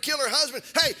it, he was going to kill her husband.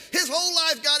 Hey, his whole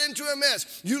life got into a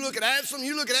mess. You look at Absalom,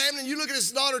 you look at Amnon, you look at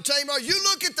his daughter Tamar. You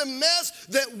look at the mess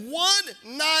that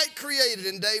one night created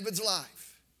in David's life.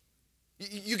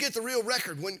 You get the real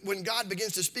record when God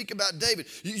begins to speak about David.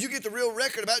 You get the real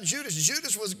record about Judas.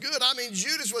 Judas was good. I mean,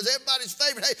 Judas was everybody's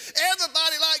favorite. Hey,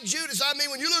 everybody liked Judas. I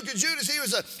mean, when you look at Judas, he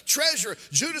was a treasurer.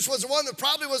 Judas was the one that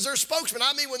probably was their spokesman.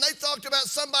 I mean, when they talked about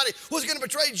somebody who was going to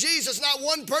betray Jesus, not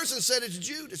one person said it's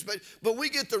Judas. But we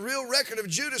get the real record of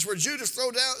Judas, where Judas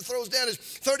throws down his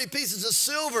 30 pieces of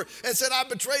silver and said, I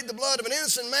betrayed the blood of an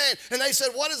innocent man. And they said,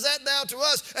 what is that now to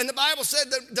us? And the Bible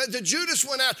said that Judas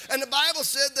went out, and the Bible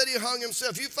said that he hung himself.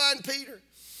 You find Peter.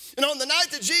 And on the night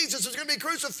that Jesus was going to be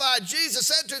crucified, Jesus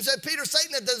said to him, Peter,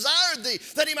 Satan hath desired thee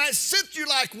that he might sift you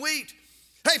like wheat.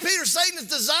 Hey, Peter, Satan has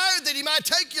desired that he might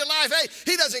take your life. Hey,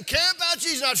 he doesn't care about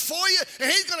you. He's not for you.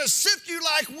 And he's going to sift you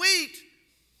like wheat.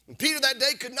 And Peter that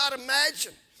day could not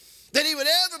imagine that he would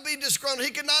ever be disgruntled.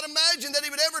 He could not imagine that he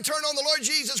would ever turn on the Lord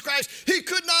Jesus Christ. He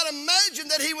could not imagine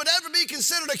that he would ever be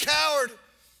considered a coward.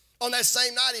 On that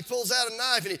same night, he pulls out a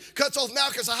knife and he cuts off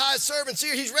Malchus, a high servant.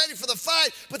 See, he's ready for the fight.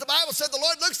 But the Bible said the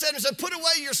Lord looks at him and said, put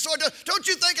away your sword. Don't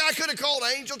you think I could have called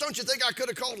angels? Don't you think I could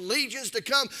have called legions to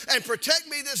come and protect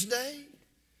me this day?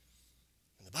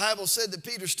 And the Bible said that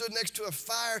Peter stood next to a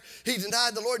fire. He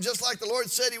denied the Lord just like the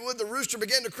Lord said he would. The rooster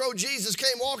began to crow. Jesus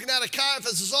came walking out of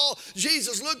Caiaphas' hall.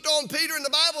 Jesus looked on Peter, and the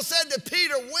Bible said that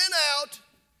Peter went out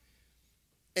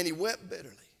and he wept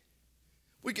bitterly.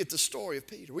 We get the story of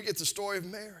Peter. We get the story of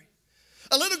Mary.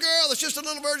 A little girl that's just a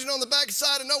little virgin on the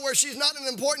backside of nowhere. She's not in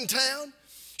an important town.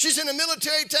 She's in a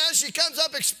military town. She comes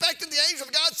up expecting. The angel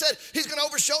of God said he's going to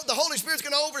overshadow, the Holy Spirit's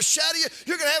going to overshadow you.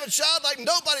 You're going to have a child like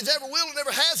nobody's ever will and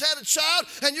never has had a child.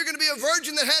 And you're going to be a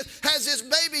virgin that has this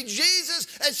baby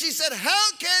Jesus. And she said, how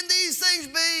can these things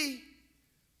be,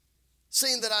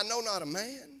 seeing that I know not a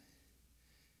man?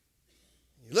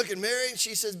 You look at Mary and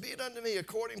she says, be it unto me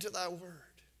according to thy word.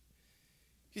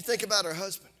 You think about her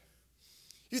husband.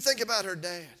 You think about her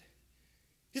dad.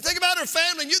 You think about her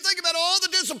family, and you think about all the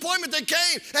disappointment that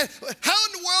came. And how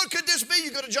in the world could this be?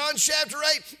 You go to John chapter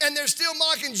 8, and they're still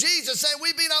mocking Jesus, saying,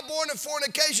 we be not born of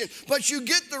fornication. But you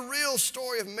get the real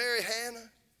story of Mary Hannah.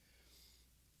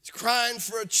 She's crying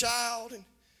for a child, and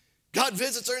God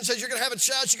visits her and says, you're going to have a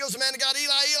child. She goes to the man of God, Eli,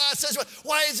 Eli, says,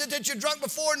 why is it that you're drunk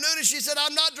before noon? And she said,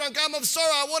 I'm not drunk, I'm of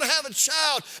sorrow, I want to have a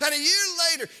child. And a year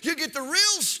later, you get the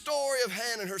real story of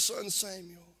Hannah and her son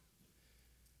Samuel.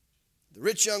 The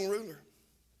rich young ruler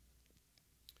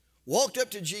walked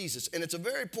up to Jesus, and it's a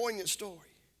very poignant story.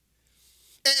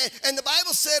 And the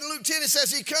Bible said in Luke 10, it says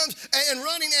he comes and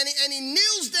running, and he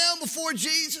kneels down before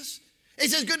Jesus. He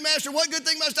says, good master, what good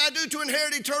thing must I do to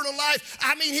inherit eternal life?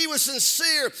 I mean, he was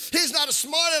sincere. He's not a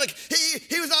smart aleck.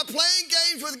 He was not playing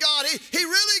games with God. He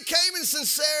really came in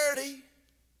sincerity.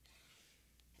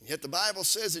 And yet the Bible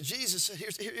says that Jesus said,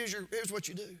 here's what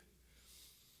you do.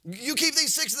 You keep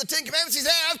these 6 of the 10 commandments. He said,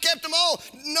 hey, I've kept them all.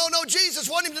 No, Jesus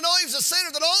wanted him to know he was a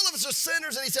sinner, that all of us are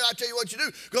sinners. And he said, I tell you what you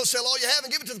do. Go sell all you have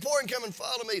and give it to the poor and come and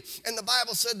follow me. And the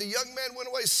Bible said the young man went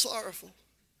away sorrowful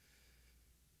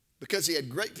because he had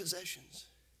great possessions.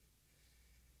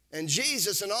 And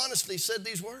Jesus, and honestly, said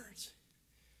these words.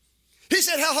 He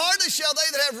said, how hardly shall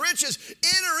they that have riches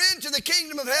enter into the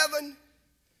kingdom of heaven?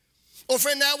 Oh,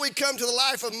 friend, now we come to the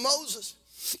life of Moses.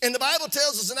 And the Bible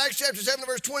tells us in Acts chapter 7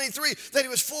 verse 23 that he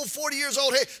was full 40 years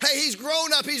old. Hey, he's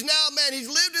grown up. He's now a man. He's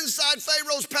lived inside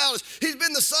Pharaoh's palace. He's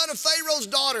been the son of Pharaoh's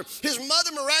daughter. His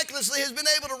mother miraculously has been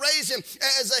able to raise him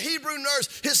as a Hebrew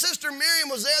nurse. His sister Miriam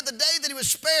was there the day that he was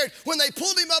spared when they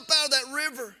pulled him up out of that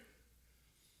river.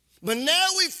 But now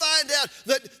we find out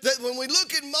that when we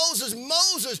look at Moses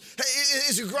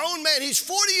is a grown man. He's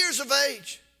 40 years of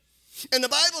age. And the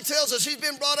Bible tells us he's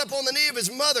been brought up on the knee of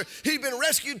his mother. He'd been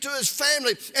rescued to his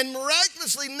family. And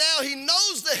miraculously now he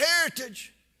knows the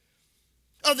heritage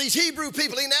of these Hebrew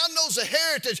people. He now knows the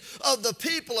heritage of the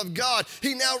people of God.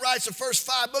 He now writes the first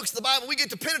 5 books of the Bible. We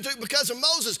get to Pentateuch because of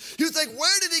Moses. You think,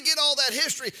 where did he get all that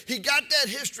history? He got that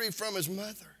history from his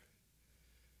mother.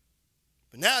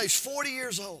 But now he's 40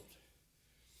 years old.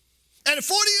 And at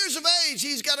 40 years of age,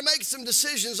 he's got to make some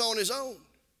decisions on his own.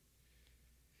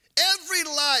 Every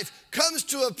life comes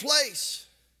to a place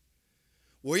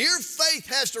where your faith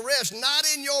has to rest, not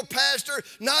in your pastor,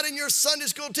 not in your Sunday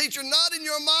school teacher, not in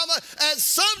your mama. At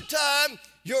some time,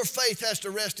 your faith has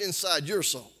to rest inside your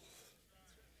soul.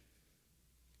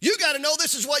 You got to know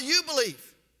this is what you believe.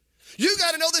 You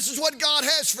got to know this is what God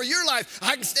has for your life.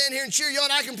 I can stand here and cheer you on.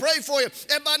 I can pray for you.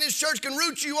 Everybody in this church can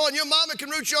root you on. Your mama can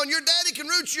root you on. Your daddy can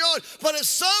root you on. But at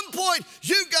some point,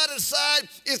 you've got to decide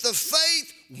if the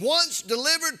faith once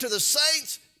delivered to the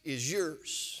saints is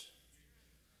yours.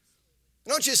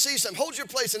 I want you to see something. Hold your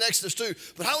place in Exodus 2,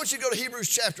 but I want you to go to Hebrews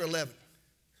chapter 11.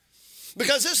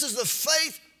 Because this is the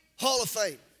Faith Hall of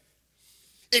Fame.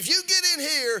 If you get in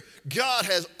here, God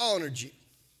has honored you.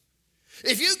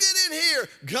 If you get in here,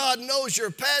 God knows your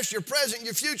past, your present,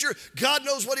 your future. God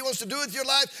knows what he wants to do with your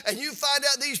life, and you find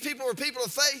out these people are people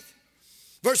of faith.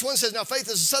 Verse 1 says, now faith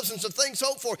is the substance of things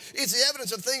hoped for. It's the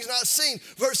evidence of things not seen.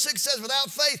 Verse 6 says, without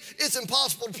faith, it's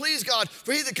impossible to please God.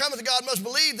 For he that cometh to God must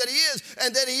believe that he is,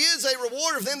 and that he is a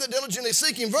rewarder of them that diligently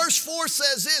seek him. Verse 4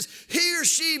 says this, he or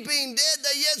she being dead,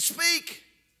 they yet speak.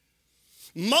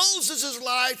 Moses'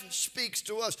 life speaks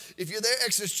to us. If you're there,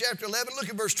 Exodus chapter 11, look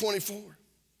at verse 24.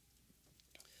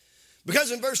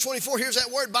 Because in verse 24, here's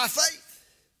that word, by faith.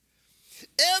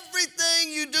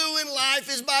 Everything you do in life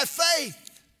is by faith.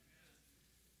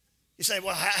 You say,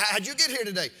 well, how'd you get here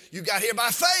today? You got here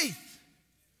by faith.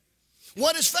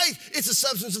 What is faith? It's the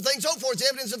substance of things hoped for. It's the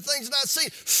evidence of things not seen.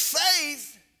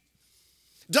 Faith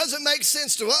doesn't make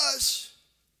sense to us.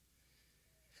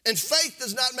 And faith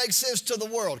does not make sense to the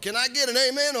world. Can I get an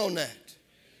amen on that?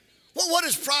 Well, what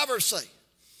does Proverbs say?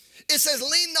 It says,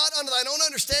 lean not unto thine own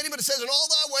understanding, but it says, in all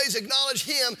thy ways acknowledge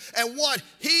him, and what?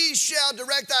 He shall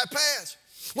direct thy paths.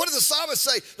 What does the psalmist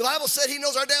say? The Bible said he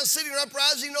knows our down sitting or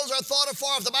uprising. He knows our thought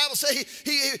afar off. The Bible says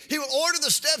he will order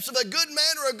the steps of a good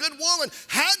man or a good woman.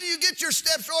 How do you get your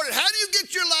steps ordered? How do you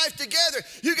get your life together?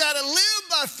 You got to live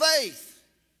by faith.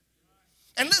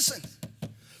 And listen,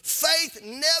 faith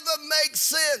never makes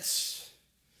sense.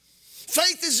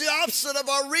 Faith is the opposite of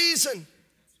our reason.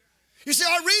 You see,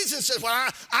 our reason says, well,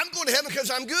 I'm going to heaven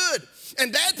because I'm good.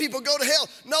 And bad people go to hell.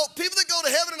 No, people that go to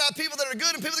heaven are not people that are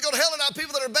good, and people that go to hell are not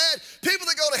people that are bad. People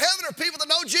that go to heaven are people that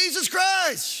know Jesus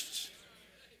Christ.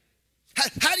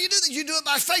 How do you do that? You do it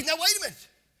by faith. Now, wait a minute.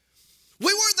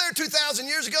 We weren't there 2,000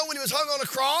 years ago when he was hung on a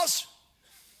cross.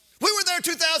 We were there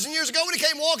 2,000 years ago when he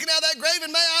came walking out of that grave,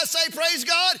 and may I say, praise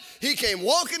God, he came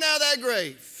walking out of that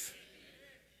grave.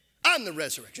 I'm the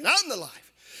resurrection. I'm the life.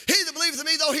 He that believeth in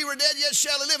me, though he were dead, yet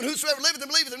shall he live. And whosoever liveth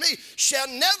and believeth in me shall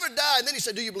never die. And then he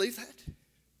said, do you believe that?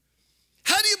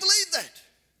 How do you believe that?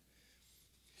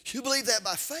 You believe that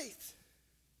by faith.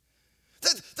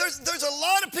 There's a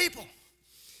lot of people.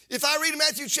 If I read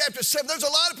Matthew chapter 7, there's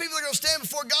a lot of people that are going to stand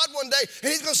before God one day,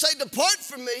 and he's going to say, depart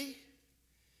from me.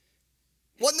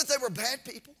 Wasn't it they were bad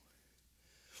people?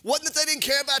 Wasn't it they didn't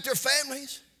care about their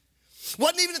families?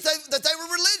 Wasn't even that they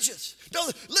were religious. No,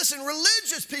 listen,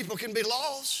 religious people can be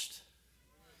lost.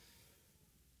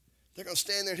 They're going to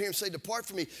stand there and hear him say, depart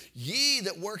from me, ye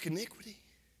that work iniquity.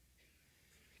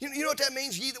 You know what that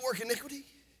means, ye that work iniquity?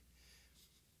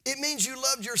 It means you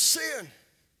loved your sin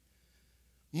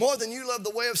more than you love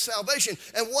the way of salvation.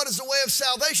 And what is the way of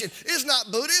salvation? It's not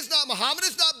Buddha, it's not Muhammad,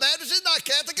 it's not Baptist, it's not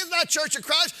Catholic, it's not Church of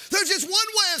Christ. There's just one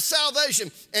way of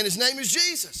salvation, and his name is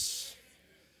Jesus.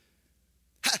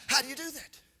 How do you do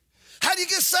that? How do you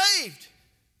get saved?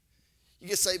 You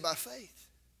get saved by faith.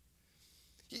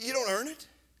 You don't earn it.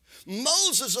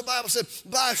 Moses, the Bible said,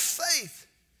 by faith.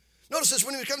 Notice this,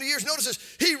 when he was coming to years, notice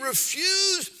this, he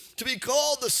refused to be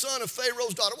called the son of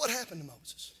Pharaoh's daughter. What happened to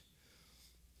Moses?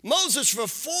 Moses, for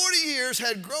 40 years,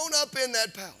 had grown up in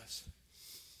that palace.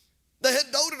 They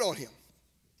had doted on him.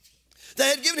 They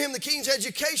had given him the king's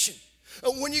education.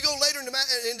 When you go later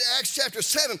into Acts chapter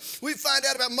 7, we find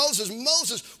out about Moses.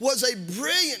 Moses was a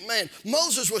brilliant man.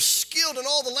 Moses was skilled in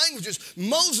all the languages.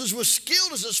 Moses was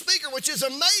skilled as a speaker, which is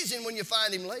amazing when you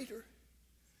find him later.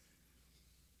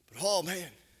 But oh man,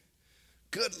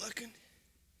 good looking,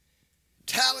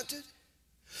 talented,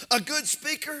 a good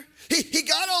speaker. He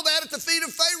got all that at the feet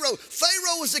of Pharaoh.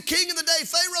 Pharaoh was the king of the day.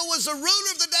 Pharaoh was the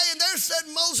ruler of the day, and there sat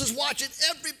Moses watching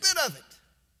every bit of it.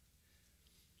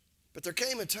 But there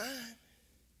came a time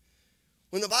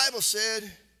when the Bible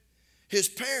said his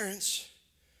parents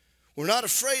were not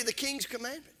afraid of the king's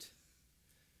commandment.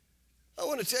 I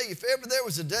want to tell you, if ever there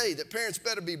was a day that parents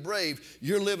better be brave,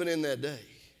 you're living in that day.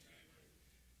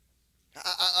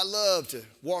 I love to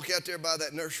walk out there by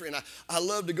that nursery, and I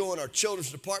love to go in our children's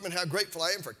department. How grateful I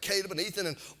am for Caleb and Ethan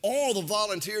and all the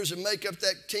volunteers that make up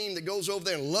that team that goes over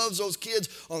there and loves those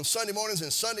kids on Sunday mornings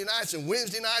and Sunday nights and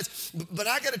Wednesday nights. But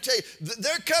I got to tell you,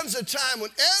 there comes a time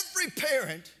when every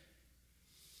parent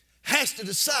has to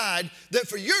decide that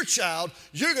for your child,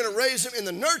 you're going to raise them in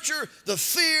the nurture, the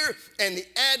fear, and the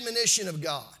admonition of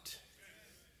God.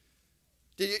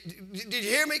 Did you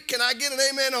hear me? Can I get an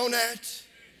amen on that?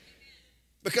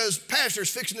 Because pastor's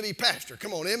fixing to be pastor.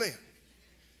 Come on, amen.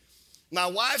 My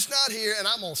wife's not here, and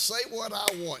I'm going to say what I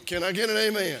want. Can I get an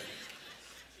amen?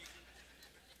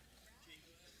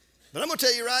 But I'm going to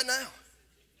tell you right now.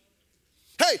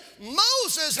 Hey,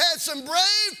 Moses had some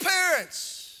brave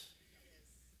parents.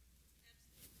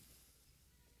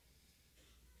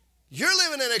 You're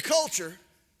living in a culture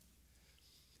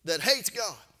that hates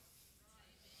God.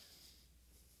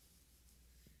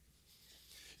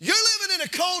 You're living in a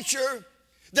culture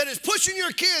that is pushing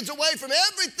your kids away from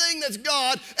everything that's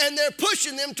God, and they're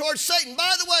pushing them towards Satan.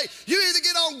 By the way, you either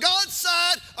get on God's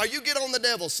side or you get on the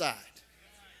devil's side.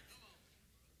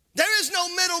 There is no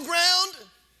middle ground.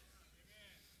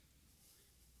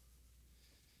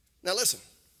 Now listen,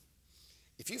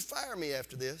 if you fire me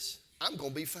after this, I'm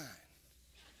going to be fine.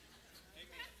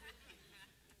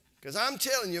 Because I'm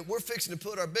telling you, we're fixing to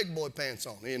put our big boy pants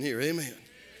on in here, amen.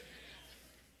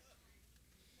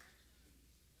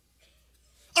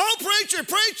 Oh, preacher,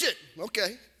 preach it.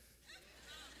 Okay.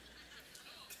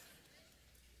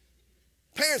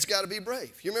 Parents got to be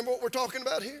brave. You remember what we're talking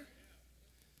about here?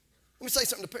 Let me say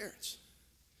something to parents.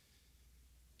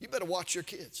 You better watch your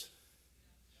kids.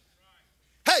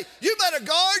 Hey, you better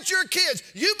guard your kids.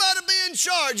 You better be in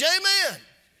charge. Amen.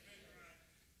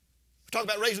 We're talking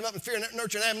about raising them up in fear,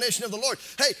 nurture, and admonition of the Lord.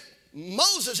 Hey,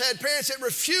 Moses had parents that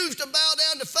refused to bow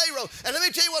down to Pharaoh. And let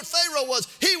me tell you what Pharaoh was.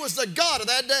 He was the god of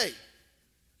that day.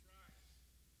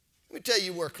 Let me tell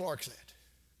you where Clark's at.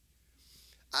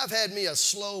 I've had me a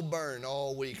slow burn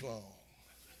all week long.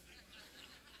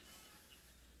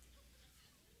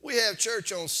 We have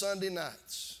church on Sunday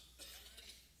nights.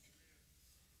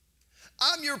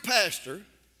 I'm your pastor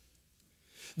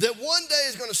that one day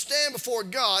is going to stand before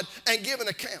God and give an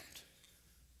account.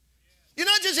 You're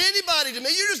not just anybody to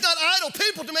me. You're just not idle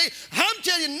people to me. I'm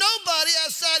telling you, nobody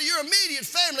outside of your immediate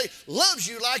family loves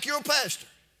you like your pastor.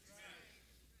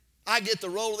 I get the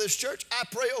role of this church, I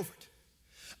pray over it.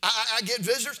 I get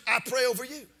visitors, I pray over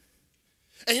you.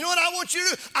 And you know what I want you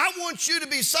to do? I want you to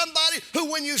be somebody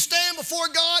who when you stand before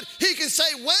God, he can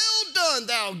say, well done,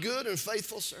 thou good and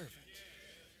faithful servant.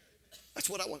 That's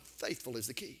what I want. Faithful is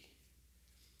the key.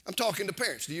 I'm talking to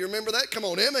parents. Do you remember that? Come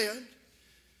on, amen.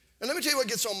 And let me tell you what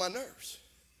gets on my nerves.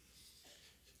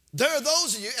 There are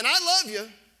those of you, and I love you. You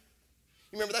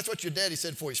remember that's what your daddy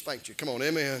said before he spanked you. Come on,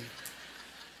 amen.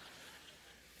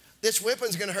 This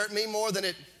whipping's going to hurt me more than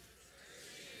it.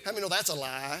 How many know that's a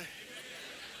lie?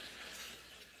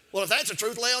 Well, if that's the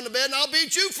truth, lay on the bed and I'll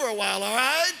beat you for a while, all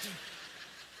right?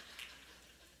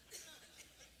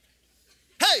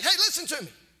 Hey, listen to me.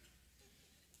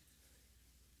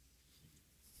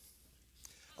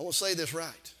 I want to say this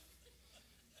right.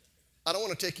 I don't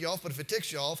want to tick you off, but if it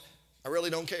ticks you off, I really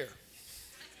don't care.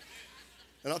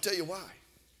 And I'll tell you why.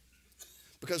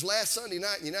 Because last Sunday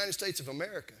night in the United States of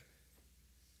America,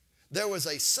 there was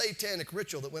a satanic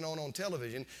ritual that went on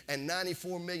television, and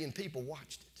 94 million people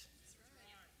watched it.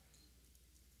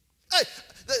 Hey,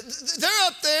 they're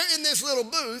up there in this little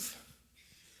booth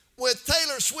with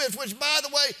Taylor Swift, which, by the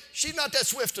way, she's not that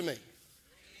swift to me.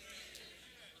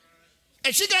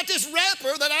 And she got this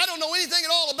rapper that I don't know anything at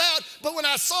all about, but when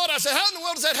I saw it, I said, how in the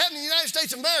world does that happen in the United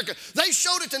States of America? They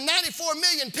showed it to 94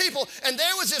 million people, and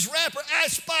there was this rapper,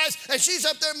 Ash Spice, and she's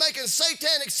up there making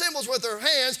satanic symbols with her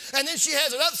hands, and then she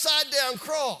has an upside-down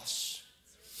cross.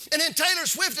 And then Taylor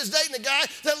Swift is dating a guy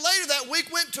that later that week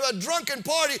went to a drunken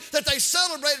party that they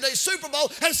celebrated a Super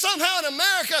Bowl, and somehow in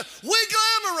America, we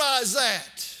glamorize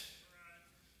that.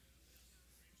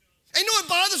 And you know what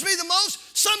bothers me the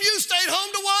most? Some of you stayed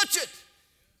home to watch it.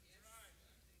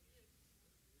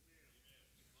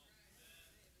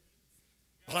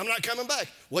 Well, I'm not coming back.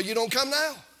 Well, you don't come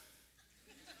now.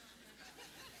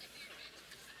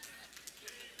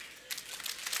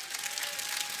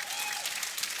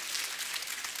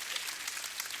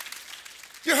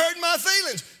 You're hurting my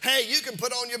feelings. Hey, you can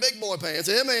put on your big boy pants.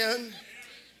 Amen.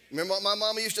 Remember what my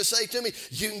mama used to say to me?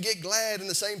 You can get glad in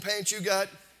the same pants you got.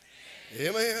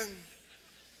 Amen.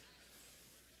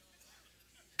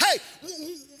 Hey, Hey,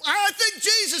 I think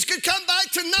Jesus could come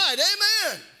back tonight.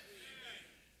 Amen.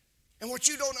 And what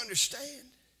you don't understand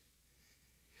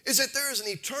is that there is an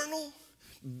eternal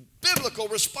biblical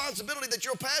responsibility that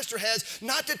your pastor has,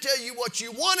 not to tell you what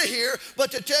you want to hear,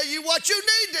 but to tell you what you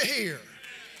need to hear.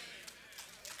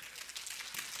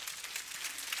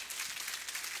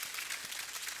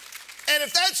 And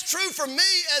if that's true for me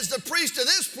as the priest of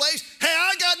this place, hey,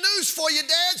 I got news for you,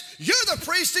 dads. You're the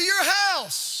priest of your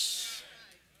house.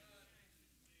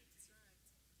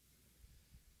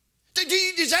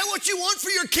 Is that what you want for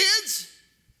your kids?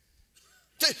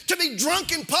 To be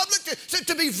drunk in public,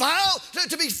 to be vile,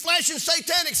 to be flashing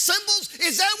satanic symbols?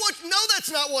 Is that what? No, that's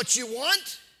not what you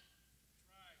want.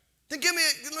 Then let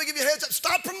me give you a heads up.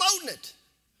 Stop promoting it.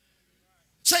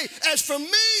 Say, as for me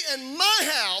and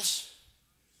my house,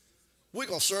 we're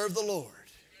going to serve the Lord.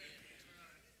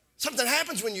 Something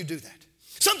happens when you do that.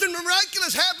 Something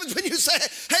miraculous happens when you say,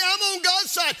 hey, I'm on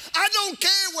God's side. I don't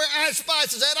care where Ash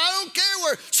Spice is at. I don't care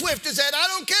where Swift is at. I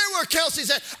don't care where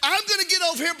Kelsey's at. I'm going to get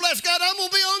over here, bless God. I'm going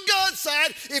to be on God's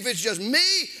side if it's just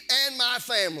me and my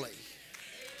family.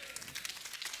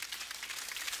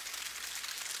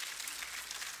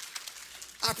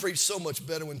 I preach so much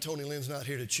better when Tony Lynn's not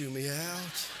here to chew me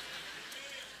out.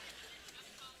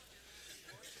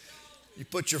 You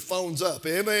put your phones up,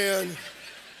 amen.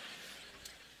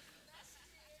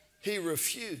 He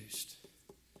refused.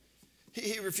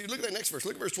 He refused. Look at that next verse.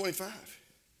 Look at verse 25.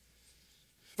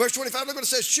 Verse 25, look what it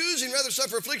says. Choosing rather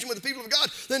suffer affliction with the people of God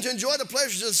than to enjoy the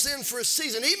pleasures of sin for a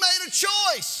season. He made a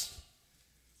choice.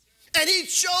 And he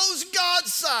chose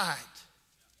God's side.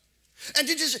 And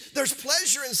there's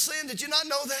pleasure in sin. Did you not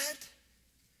know that?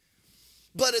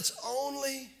 But it's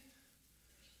only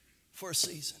for a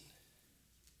season.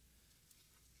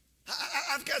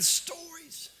 I've got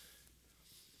stories.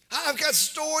 I've got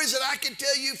stories that I can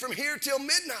tell you from here till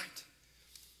midnight.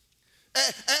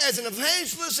 As an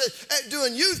evangelist,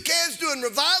 doing youth camps, doing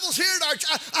revivals here at our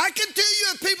church, I can tell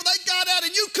you of people that got out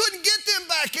and you couldn't get them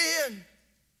back in.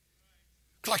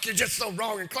 Clark, you're just so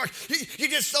wrong. And Clark, you're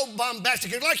just so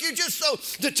bombastic. And Clark, you're just so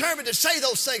determined to say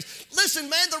those things. Listen,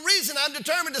 man, the reason I'm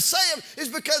determined to say them is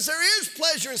because there is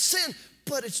pleasure in sin,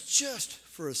 but it's just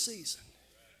for a season.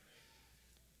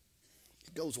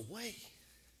 It goes away.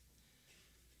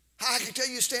 I can tell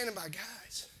you standing by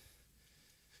guys,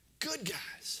 good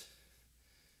guys,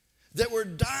 that were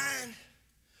dying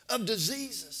of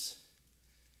diseases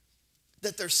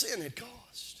that their sin had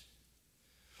caused.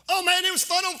 Oh man, it was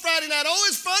fun on Friday night. Oh, it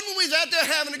was fun when we was out there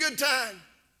having a good time.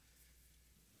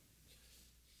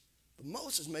 But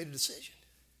Moses made a decision.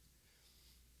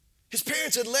 His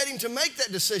parents had led him to make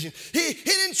that decision. He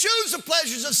didn't choose the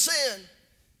pleasures of sin.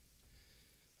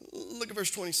 Look at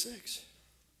verse 26.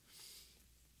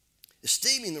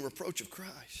 Esteeming the reproach of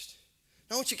Christ.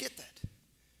 Now, I want you to get that.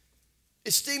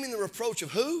 Esteeming the reproach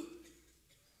of who?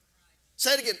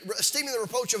 Say it again. Esteeming the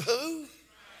reproach of who?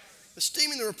 Christ.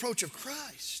 Esteeming the reproach of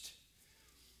Christ.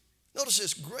 Notice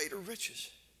this, greater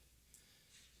riches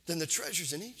than the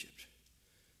treasures in Egypt.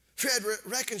 For he had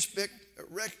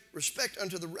respect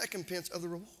unto the recompense of the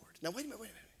reward. Now, wait a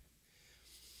minute.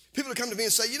 People will come to me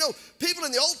and say, you know, people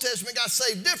in the Old Testament got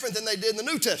saved different than they did in the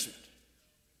New Testament.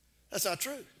 That's not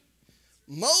true.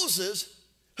 Moses,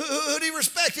 who did he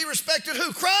respect? He respected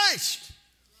who? Christ.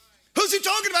 Who's he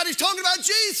talking about? He's talking about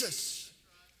Jesus.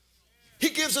 He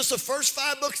gives us the first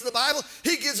 5 books of the Bible.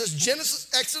 He gives us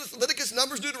Genesis, Exodus, Leviticus,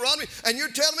 Numbers, Deuteronomy. And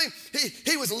you're telling me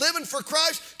he was living for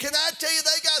Christ? Can I tell you,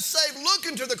 they got saved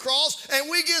looking to the cross, and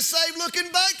we get saved looking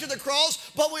back to the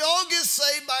cross, but we all get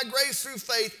saved by grace through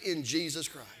faith in Jesus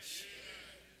Christ.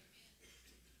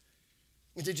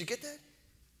 And did you get that?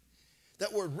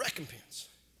 That word recompense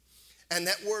and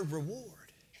that word reward.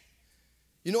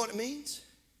 You know what it means?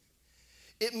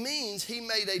 It means he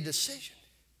made a decision.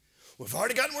 We've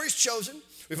already gotten where he's chosen.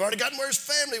 We've already gotten where his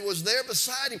family was there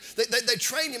beside him. They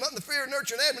trained him up in the fear,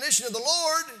 nurture, and admonition of the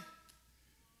Lord.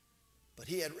 But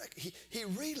he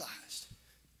realized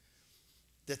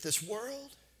that this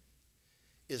world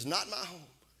is not my home.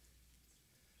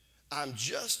 I'm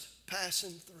just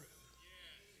passing through.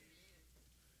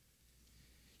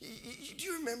 Do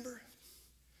you remember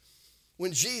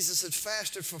when Jesus had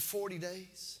fasted for 40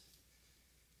 days?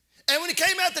 And when he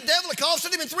came out, the devil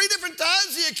accosted him, and 3 different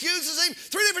times he accuses him.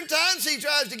 3 different times he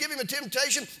tries to give him a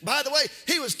temptation. By the way,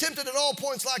 he was tempted at all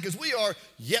points like as we are,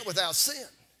 yet without sin.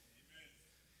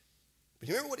 But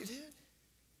you remember what he did?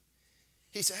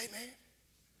 He said, hey man,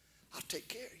 I'll take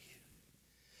care of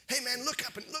you. Hey man, look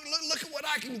up and look at what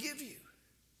I can give you.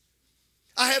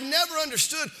 I have never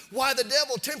understood why the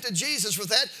devil tempted Jesus with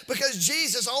that, because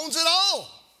Jesus owns it all.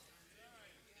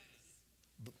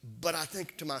 But I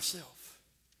think to myself,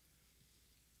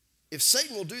 If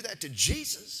Satan will do that to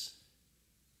Jesus,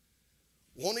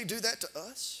 won't he do that to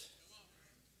us?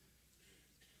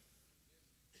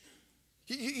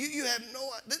 You have no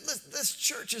idea. This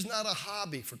church is not a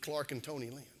hobby for Clark and Tony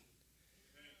Lynn.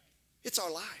 It's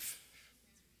our life.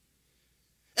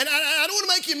 And I don't want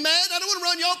to make you mad. I don't want to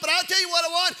run you off, but I'll tell you what I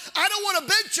want. I don't want a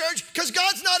big church because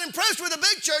God's not impressed with a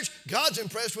big church. God's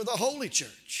impressed with a holy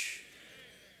church.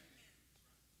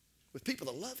 With people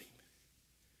that love him.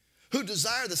 Who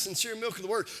desire the sincere milk of the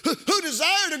word. Who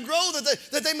desire to grow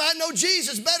that they might know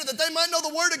Jesus better, that they might know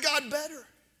the word of God better.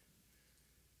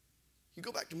 You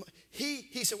go back to,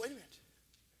 he said, wait a minute.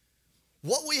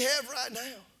 What we have right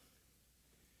now,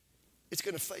 it's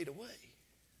going to fade away.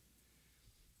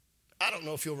 I don't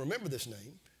know if you'll remember this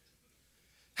name.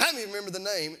 How many remember the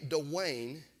name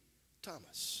Dwayne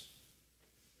Thomas?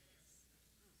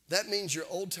 That means you're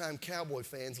old-time cowboy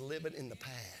fans living in the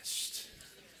past.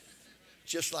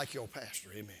 Just like your pastor,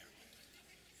 amen.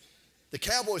 The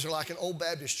Cowboys are like an old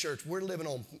Baptist church. We're living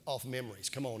off memories.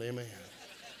 Come on, amen.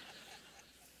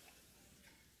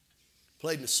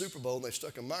 Played in the Super Bowl, and they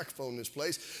stuck a microphone in this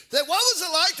place. What was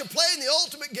it like to play in the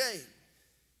ultimate game?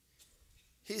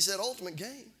 He said, ultimate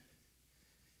game?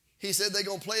 He said, they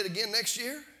going to play it again next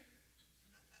year?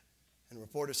 And the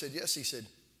reporter said, yes. He said,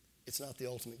 it's not the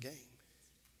ultimate game.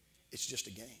 It's just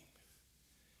a game.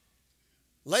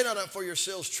 Lay not up for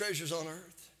yourselves treasures on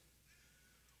earth,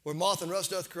 where moth and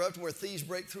rust doth corrupt, and where thieves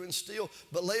break through and steal.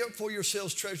 But lay up for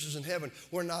yourselves treasures in heaven,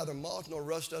 where neither moth nor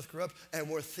rust doth corrupt, and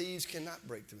where thieves cannot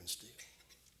break through and steal.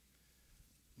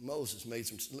 Moses made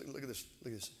some, look at this,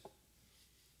 look at this.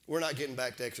 We're not getting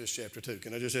back to Exodus chapter 2.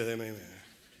 Can I just say that? Amen.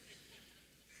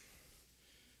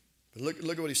 But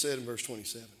look at what he said in verse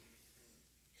 27.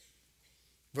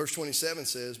 Verse 27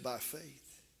 says, by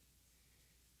faith,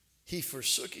 he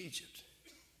forsook Egypt,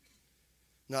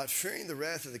 not fearing the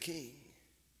wrath of the king,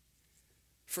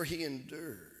 for he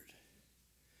endured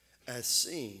as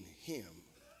seeing him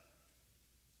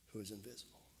who is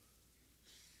invisible.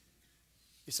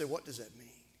 You say, what does that mean?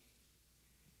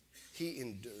 He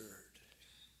endured.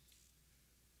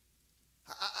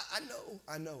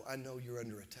 I know you're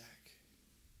under attack.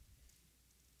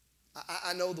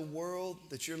 I know the world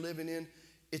that you're living in,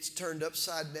 it's turned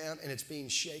upside down and it's being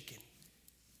shaken.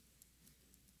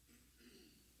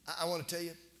 I want to tell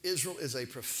you, Israel is a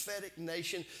prophetic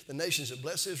nation. The nations that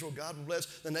bless Israel, God will bless.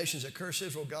 The nations that curse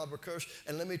Israel, God will curse.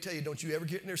 And let me tell you, don't you ever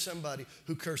get near somebody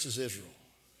who curses Israel.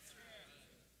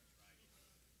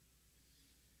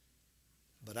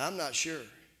 But I'm not sure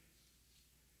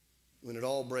when it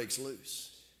all breaks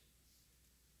loose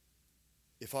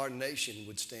if our nation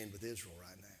would stand with Israel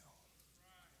right now.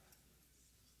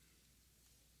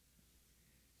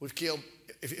 We've killed,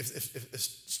 if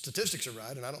statistics are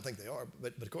right, and I don't think they are,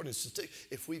 but according to statistics,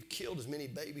 if we've killed as many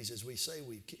babies as we say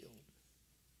we've killed,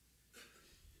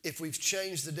 if we've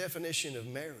changed the definition of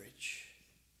marriage,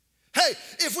 hey,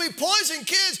 if we poison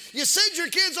kids, you send your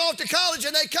kids off to college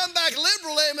and they come back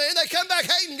liberal, amen, they come back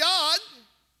hating God.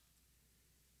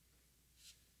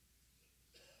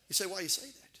 You say, why you say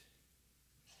that?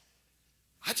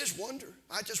 I just wonder,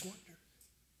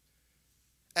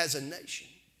 as a nation,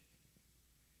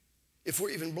 if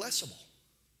we're even blessable.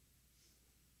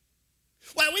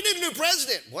 Well, we need a new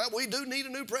president. Well, we do need a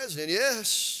new president,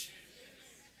 yes.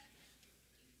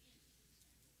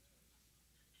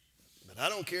 But I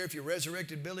don't care if you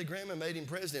resurrected Billy Graham and made him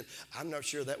president. I'm not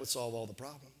sure that would solve all the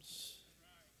problems.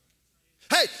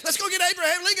 Hey, let's go get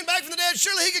Abraham Lincoln back from the dead.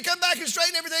 Surely he could come back and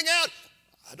straighten everything out.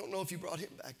 I don't know if you brought him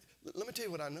back. Let me tell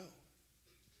you what I know.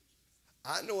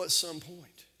 I know at some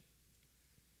point,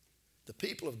 the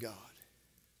people of God,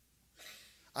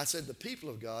 I said the people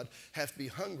of God have to be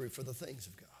hungry for the things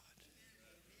of God.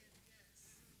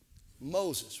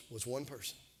 Moses was one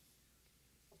person.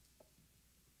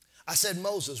 I said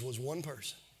Moses was one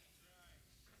person.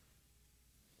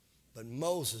 But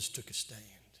Moses took a stand.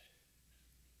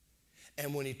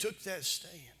 And when he took that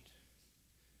stand,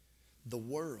 the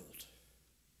world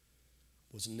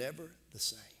was never the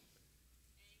same.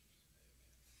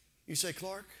 You say,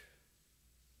 Clark,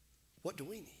 what do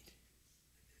we need?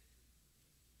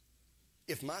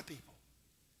 If my people,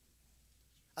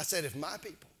 I said, if my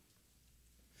people,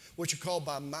 which are called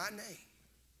by my name,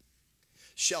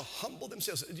 shall humble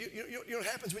themselves. You know what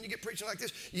happens when you get preaching like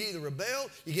this? You either rebel,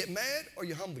 you get mad, or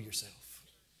you humble yourself.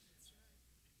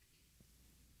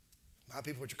 My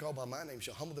people which are called by my name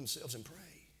shall humble themselves and pray.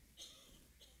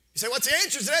 You say, what's the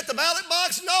answer? Is it at the ballot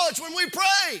box? No, it's when we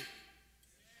pray.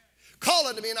 Call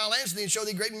unto me, and I'll answer thee, and show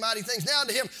thee great and mighty things. Now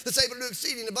unto him that's able to do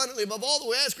exceeding abundantly above all that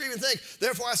we ask or even think.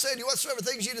 Therefore I say to you, whatsoever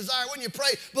things you desire, when you pray,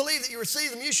 believe that you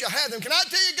receive them, you shall have them. Can I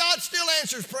tell you, God still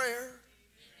answers prayer?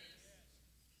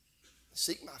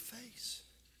 Seek my face.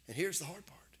 And here's the hard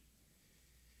part.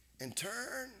 And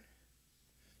turn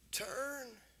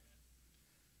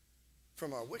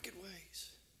from our wicked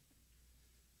ways.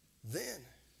 Then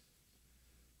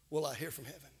will I hear from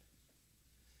heaven.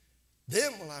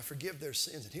 Then will I forgive their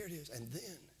sins. And here it is. And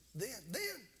then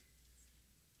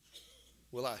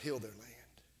will I heal their land.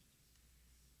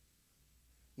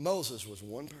 Moses was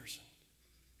one person.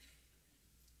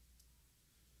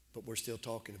 But we're still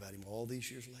talking about him all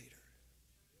these years later.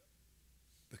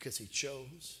 Because he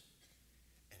chose,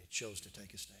 and he chose to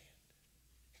take a stand.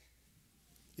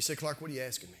 You say, Clark, what are you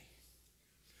asking me?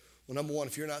 Well, number one,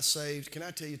 if you're not saved, can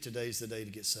I tell you today's the day to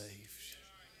get saved?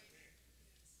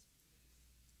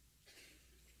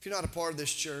 If you're not a part of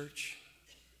this church,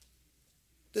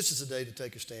 this is the day to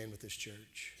take a stand with this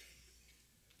church.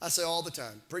 I say all the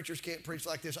time, preachers can't preach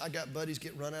like this. I got buddies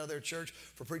get run out of their church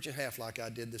for preaching half like I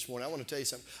did this morning. I want to tell you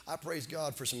something. I praise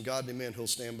God for some godly men who'll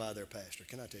stand by their pastor.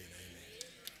 Can I tell you that? Amen.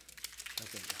 I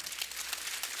thank God.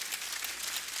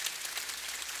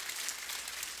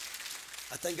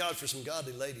 I thank God for some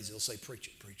godly ladies that'll say, preach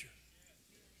it, preacher.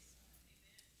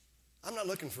 I'm not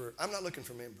looking for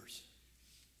members.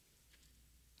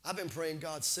 I've been praying,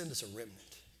 God, send us a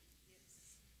remnant.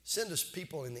 Send us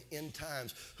people in the end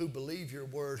times who believe your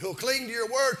word, who'll cling to your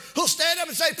word, who'll stand up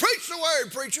and say, preach the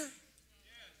word, preacher.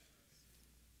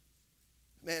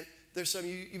 Man, there's some of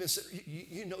you, even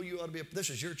you know you ought to be, this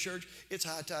is your church. It's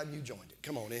high time you joined it.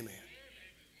 Come on, amen.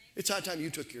 It's high time you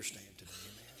took your stand today,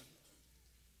 amen.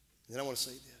 And then I want to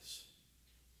say this.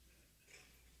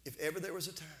 If ever there was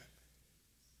a time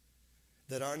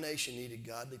that our nation needed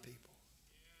godly people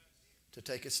to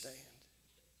take a stand,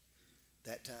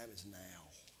 that time is now.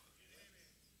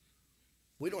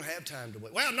 We don't have time to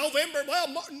wait. Well, November,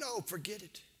 no, forget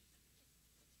it.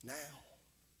 Now.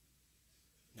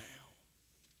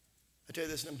 I tell you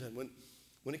this, and I'm done.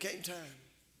 When it came time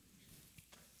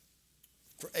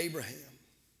for Abraham,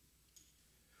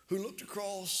 who looked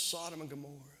across Sodom and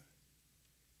Gomorrah,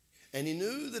 and he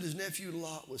knew that his nephew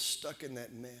Lot was stuck in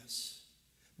that mess.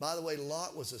 By the way,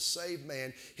 Lot was a saved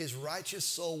man. His righteous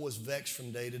soul was vexed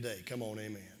from day to day. Come on,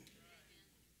 amen.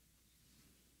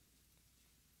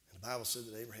 The Bible said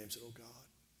that Abraham said, oh God,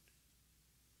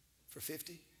 for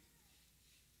 50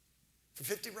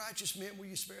 righteous men will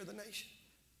you spare the nation?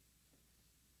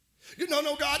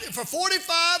 No, God, for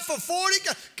 45, for 40,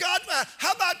 God,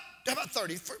 how about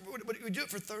 30? Would we do it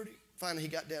for 30? Finally, he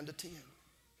got down to 10.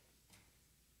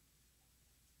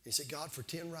 He said, God, for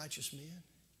 10 righteous men,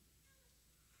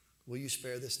 will you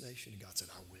spare this nation? And God said,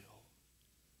 I will.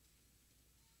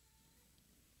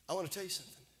 I want to tell you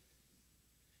something.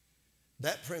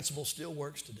 That principle still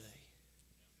works today.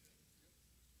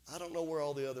 I don't know where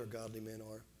all the other godly men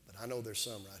are, but I know there's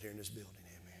some right here in this building.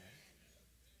 Amen.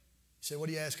 You say, what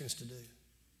are you asking us to do?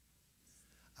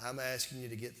 I'm asking you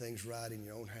to get things right in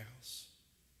your own house,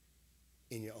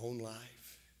 in your own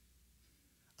life.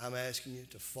 I'm asking you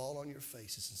to fall on your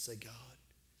faces and say, God,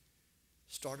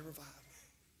 start a revival.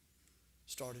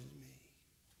 Start it in me.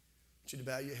 I want you to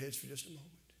bow your heads for just a moment.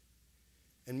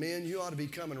 And men, you ought to be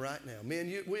coming right now.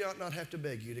 Men, we ought not have to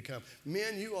beg you to come.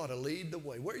 Men, you ought to lead the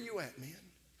way. Where are you at, men?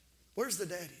 Where's the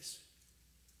daddies?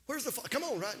 Where's the come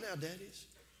on right now, daddies.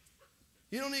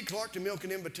 You don't need Clark to milk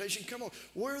an invitation. Come on.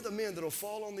 Where are the men that will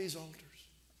fall on these altars?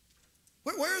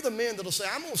 Where are the men that will say,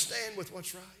 I'm going to stand with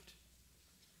what's right?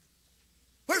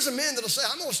 Where's the men that will say,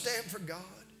 I'm going to stand for God?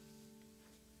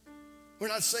 We're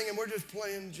not singing, we're just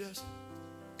playing just.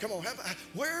 Come on,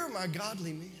 where are my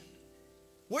godly men?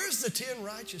 Where's the 10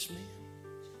 righteous men?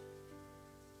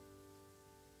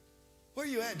 Where are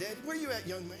you at, Daddy? Where are you at,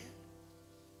 young man?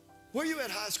 Where are you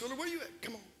at, high schooler? Where are you at?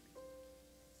 Come on.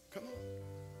 Come on.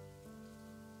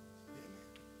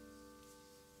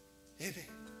 Amen. Amen.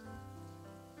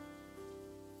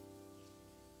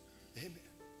 Amen.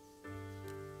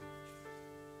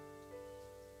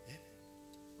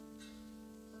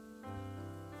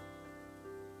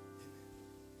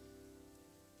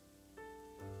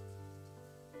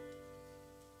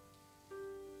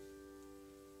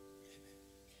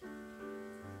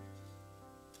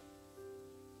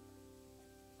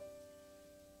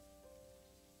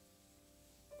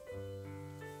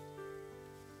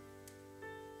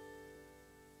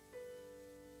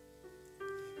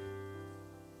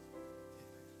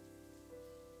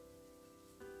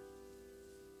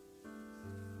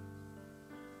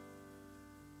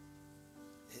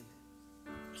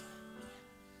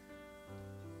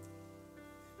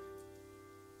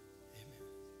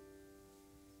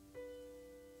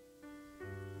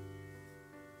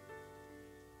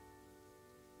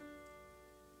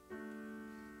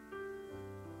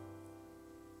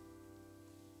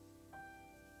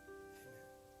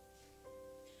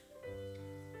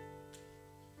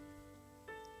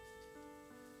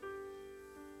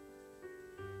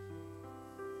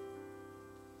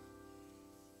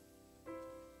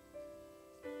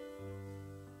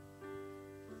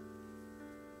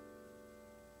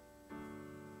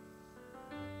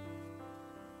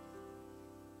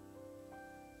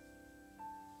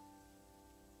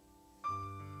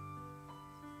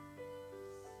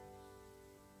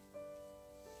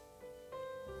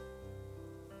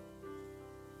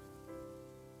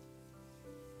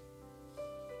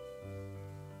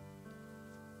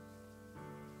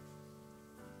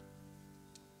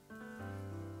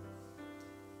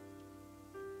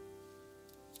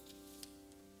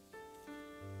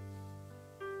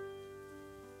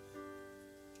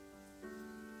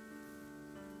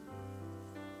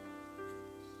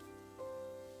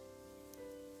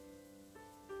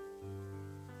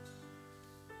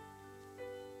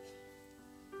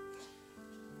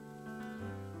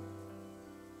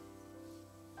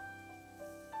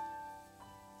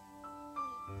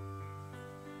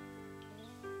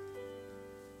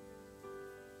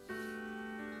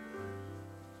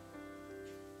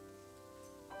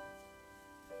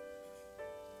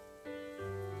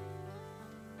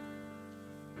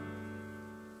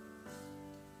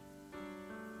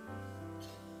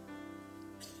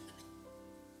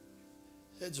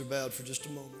 Heads are bowed for just a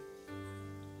moment.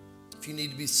 If you need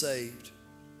to be saved,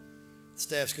 the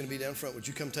staff's going to be down front. Would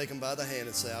you come take them by the hand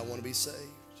and say, I want to be saved?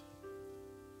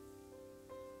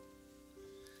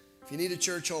 If you need a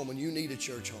church home, and you need a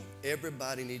church home,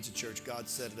 everybody needs a church. God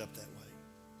set it up that way.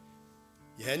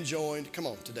 You hadn't joined, come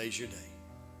on, today's your day.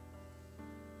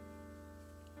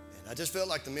 And I just felt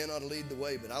like the men ought to lead the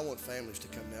way, but I want families to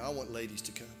come now. I want ladies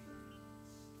to come.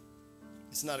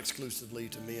 It's not exclusively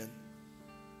to men.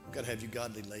 You've got to have you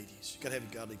godly ladies. You've got to have you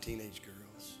godly teenage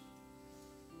girls.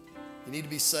 You need to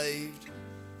be saved,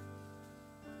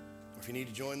 or if you need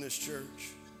to join this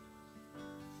church,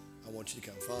 I want you to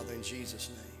come. Father, in Jesus'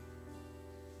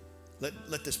 name,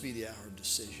 let this be the hour of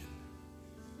decision.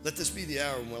 Let this be the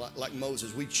hour when, like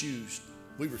Moses, we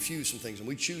refuse some things, and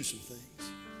we choose some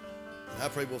things. And I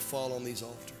pray we'll fall on these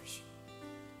altars.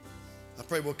 I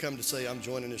pray we'll come to say, I'm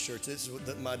joining this church. This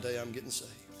is my day, I'm getting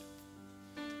saved.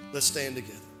 Let's stand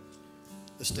together.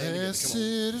 Let's stand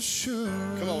together. Come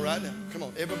on. Come on right now. Come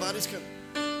on. Everybody's coming.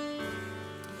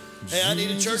 Hey, I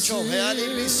need a church home. Hey, I need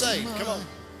to be saved. Come on.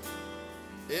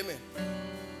 Amen.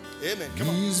 Amen. Come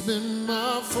on. He's been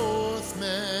my fourth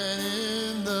man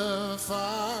in the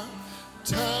fire,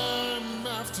 time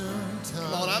after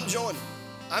time. Come on, I'm joining.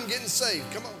 I'm getting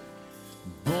saved. Come on.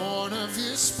 Born of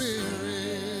His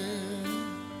Spirit,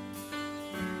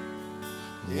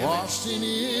 washed in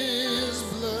His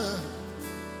blood,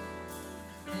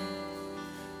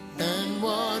 and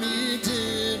what He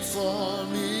did for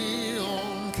me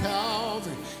on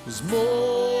Calvary is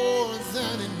more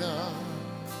than enough.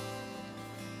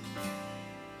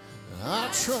 I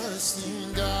trust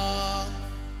in God,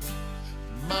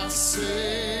 my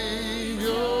Savior,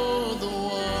 the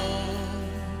one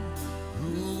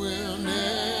who will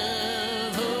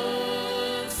never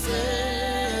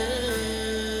fail.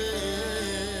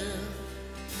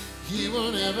 He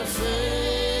will never fail.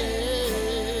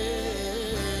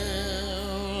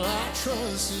 I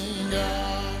trust in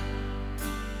God,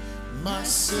 my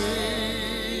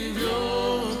Savior,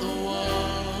 the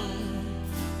one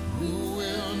who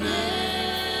will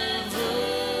never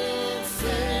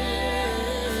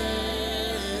fail.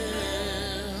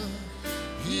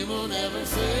 He will never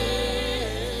fail.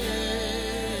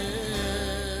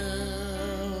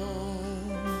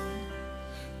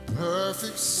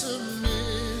 Perfect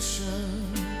submission,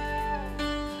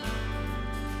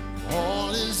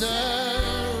 all is at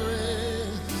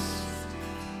rest.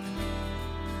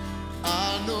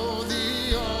 I know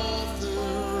the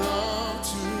author of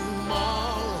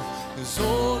tomorrow has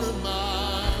ordered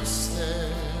my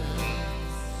steps.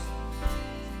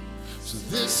 So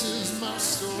this is my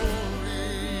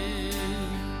story.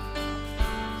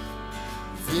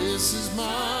 This is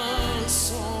my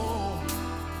song.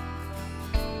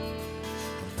 I'm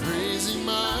praising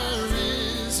my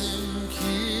risen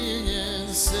King and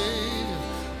Savior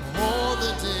all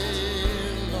the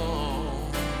day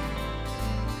long.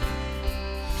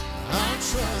 I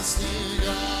trust in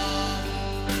God,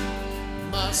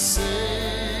 my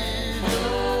Savior,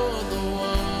 the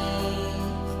one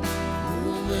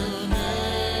who will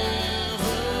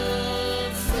never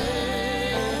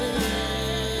fail.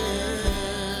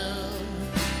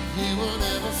 He will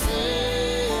never fail.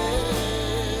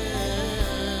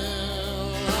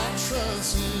 I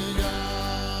trust in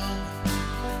God,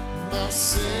 my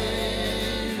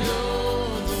Savior,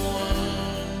 the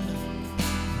one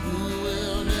who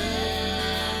will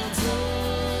never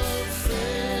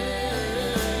fail.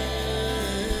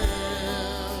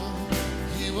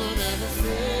 He will never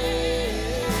fail.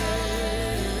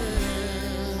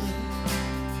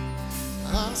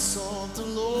 I sought the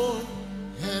Lord,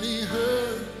 and He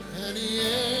heard, and He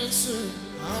answered.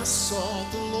 I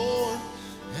sought the Lord,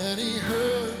 and He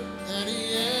heard, and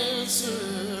He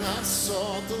answered. I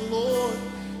sought the Lord,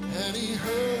 and He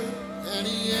heard, and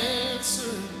He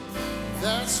answered.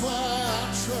 That's why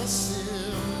I trust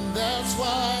Him. That's why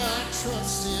I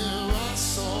trust Him. I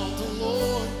sought the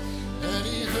Lord, and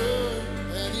He heard,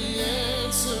 and He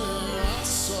answered. I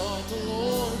sought the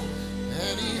Lord,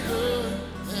 and He heard,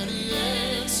 and He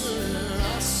answered.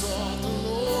 I sought the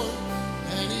Lord,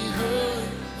 and He heard,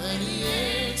 and He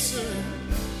answered.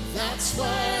 That's why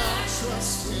I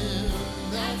trust Him.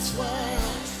 That's why I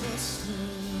trust Him.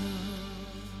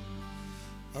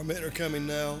 Our men are coming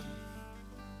now.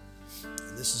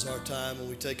 And this is our time when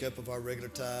we take up of our regular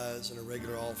tithes and our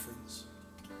regular offerings.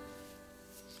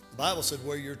 The Bible said,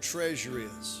 where your treasure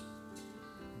is,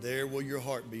 there will your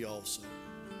heart be also.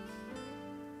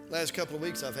 Last couple of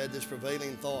weeks, I've had this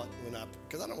prevailing thought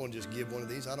because I don't want to just give one of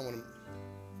these. I don't want to.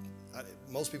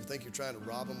 Most people think you're trying to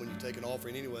rob them when you take an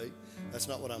offering anyway. That's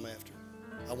not what I'm after.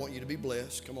 I want you to be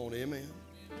blessed. Come on, amen.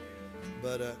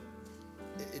 But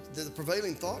the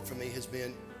prevailing thought for me has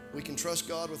been, we can trust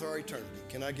God with our eternity.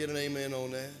 Can I get an amen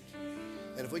on that?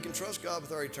 And if we can trust God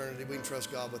with our eternity, we can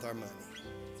trust God with our money.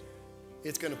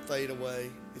 It's going to fade away.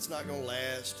 It's not going to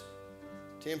last.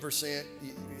 10%,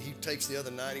 he takes the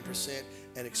other 90%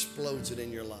 and explodes it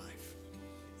in your life.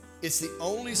 It's the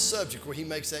only subject where he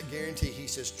makes that guarantee. He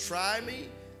says, try me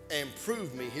and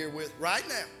prove me herewith right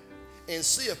now, and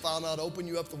see if I'll not open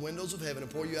you up the windows of heaven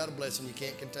and pour you out a blessing you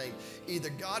can't contain. Either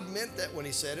God meant that when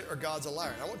he said it, or God's a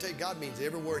liar. And I want to tell you, God means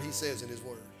every word he says in his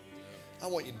word. I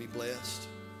want you to be blessed.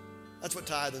 That's what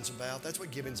tithing's about. That's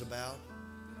what giving's about.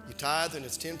 You tithe and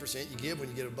it's 10%. You give when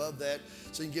you get above that.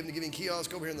 So you can give in the giving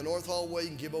kiosk over here in the north hallway. You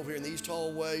can give over here in the east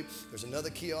hallway. There's another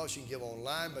kiosk you can give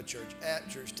online by church app,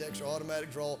 church text, or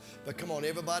automatic draw. But come on,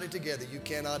 everybody together. You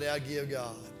cannot outgive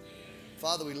God.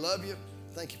 Father, we love you.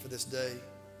 Thank you for this day.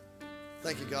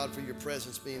 Thank you, God, for your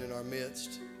presence being in our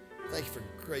midst. Thank you for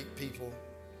great people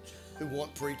who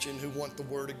want preaching, who want the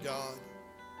Word of God,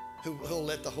 who'll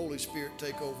let the Holy Spirit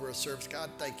take over a service. God,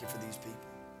 thank you for these people.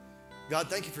 God,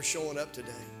 thank you for showing up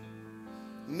today.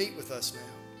 Meet with us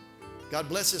now. God,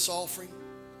 bless this offering.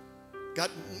 God,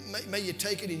 may you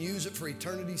take it and use it for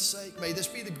eternity's sake. May this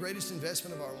be the greatest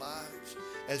investment of our lives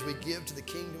as we give to the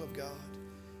kingdom of God.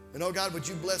 And oh God, would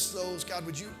you bless those? God,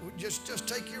 would you just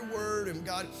take your word and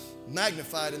God,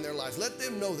 magnify it in their lives. Let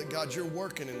them know that God, you're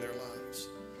working in their lives.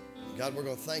 And God, we're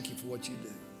going to thank you for what you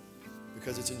do,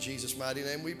 because it's in Jesus' mighty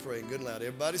name we pray. Good and loud.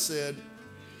 Everybody said,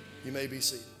 you may be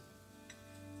seated.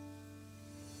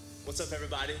 What's up,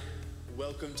 everybody?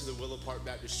 Welcome to the Willow Park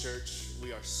Baptist Church.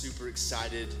 We are super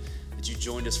excited that you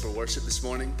joined us for worship this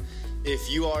morning. If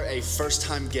you are a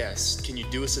first-time guest, can you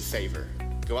do us a favor?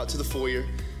 Go out to the foyer,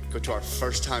 go to our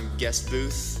first-time guest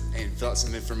booth and fill out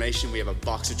some information. We have a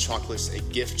box of chocolates, a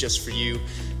gift just for you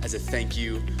as a thank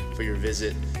you for your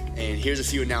visit. And here's a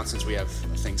few announcements we have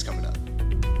of things coming up.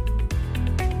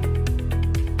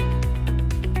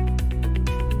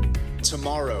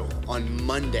 Tomorrow, on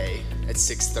Monday at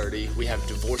 6:30, we have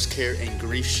Divorce Care and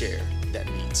Grief Share that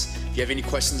meets. If you have any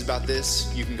questions about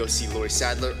this, you can go see Lori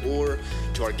Sadler or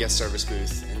to our guest service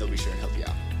booth, and they'll be sure to help you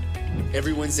out.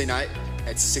 Every Wednesday night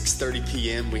at 6:30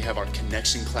 p.m., we have our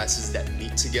connection classes that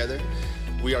meet together.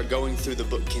 We are going through the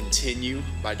book Continue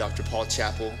by Dr. Paul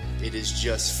Chappell. It is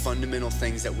just fundamental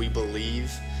things that we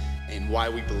believe and why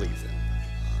we believe them.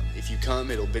 If you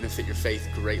come, it'll benefit your faith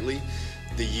greatly.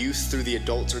 The youth through the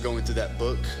adults are going through that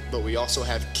book, but we also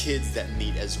have kids that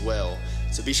meet as well.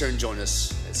 So be sure and join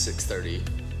us at 6:30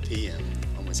 p.m.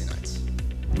 on Wednesday nights.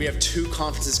 We have 2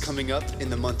 conferences coming up in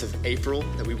the month of April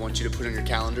that we want you to put on your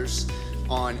calendars.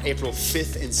 On April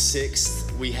 5th and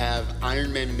 6th, we have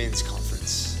Ironman Men's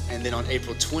Conference. And then on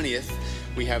April 20th,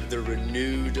 we have the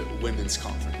Renewed Women's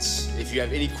Conference. If you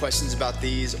have any questions about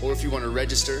these, or if you want to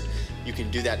register, you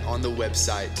can do that on the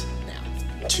website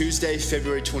now. Tuesday,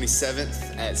 February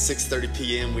 27th at 6:30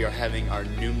 p.m., we are having our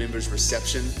new members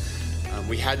reception.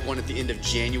 We had one at the end of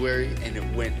January, and it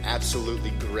went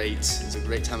absolutely great. It was a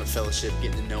great time of fellowship,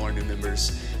 getting to know our new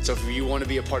members. So if you want to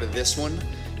be a part of this one,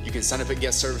 you can sign up at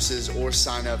guest services or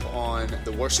sign up on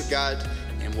the worship guide,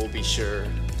 and we'll be sure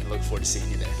and look forward to seeing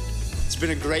you there. It's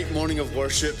been a great morning of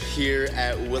worship here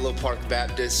at Willow Park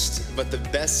Baptist, but the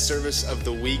best service of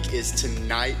the week is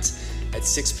tonight at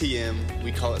 6 p.m.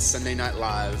 We call it Sunday Night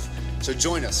Live. So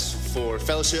join us for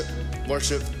fellowship,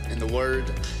 worship, and the Word,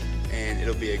 and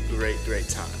it'll be a great, great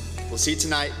time. We'll see you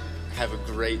tonight. Have a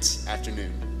great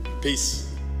afternoon. Peace.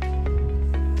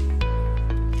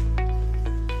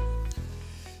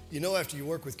 You know, after you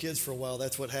work with kids for a while,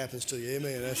 that's what happens to you.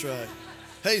 Amen. That's right.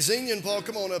 Hey, Xenia and Paul,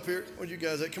 come on up here. Where you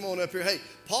guys at? Come on up here. Hey,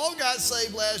 Paul got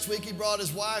saved last week. He brought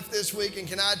his wife this week, and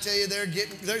can I tell you, they're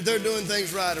doing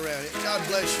things right around here. God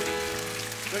bless you.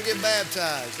 Going to get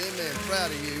baptized. Amen.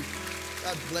 Proud of you.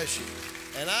 God bless you.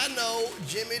 And I know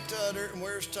Jimmy Tutter, and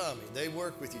where's Tommy? They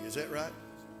work with you. Is that right?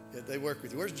 Yeah, they work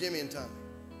with you. Where's Jimmy and Tommy?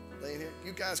 They in here?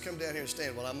 You guys come down here and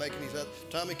stand while I'm making these up.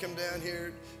 Tommy, come down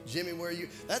here. Jimmy, where are you?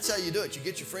 That's how you do it. You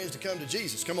get your friends to come to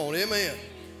Jesus. Come on, amen.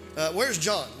 Where's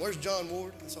John? Where's John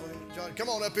Ward? I saw him. John, come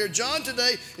on up here. John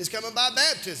today is coming by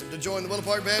baptism to join the Willow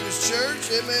Park Baptist Church.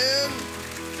 Amen.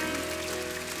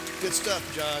 Good stuff,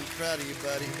 John. Proud of you,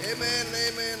 buddy. Amen,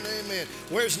 amen, amen.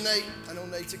 Where's Nate? I know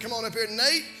Nate's here. Come on up here.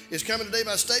 Nate is coming today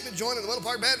by statement, joining the Willow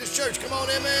Park Baptist Church. Come on,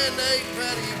 amen, Nate.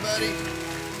 Proud of you, buddy.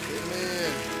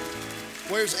 Amen.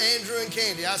 Where's Andrew and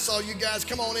Candy? I saw you guys.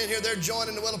 Come on in here. They're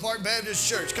joining the Willow Park Baptist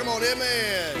Church. Come on,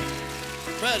 amen.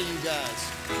 Proud of you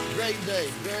guys. Great day,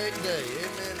 great day.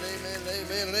 Amen, amen,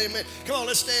 amen, and amen. Come on,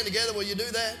 let's stand together. Will you do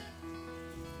that?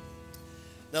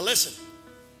 Now listen.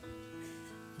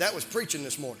 That was preaching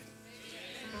this morning.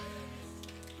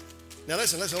 Now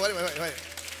listen, wait a minute.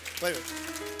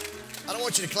 I don't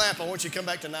want you to clap. I want you to come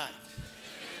back tonight.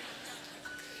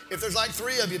 If there's like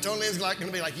 3 of you, Tony Lynn's going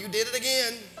to be like, you did it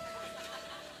again.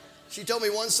 She told me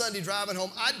one Sunday driving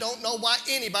home, I don't know why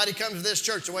anybody comes to this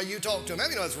church the way you talk to them. How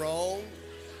do you know it's wrong?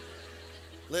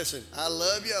 Listen, I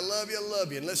love you, I love you, I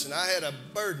love you. And listen, I had a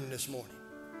burden this morning.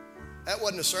 That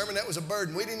wasn't a sermon, that was a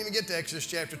burden. We didn't even get to Exodus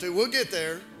chapter 2. We'll get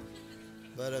there.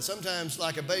 But sometimes,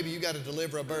 like a baby, you got to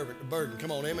deliver a burden.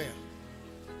 Come on, amen.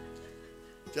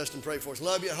 Justin, pray for us.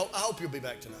 Love you. I hope you'll be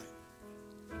back tonight.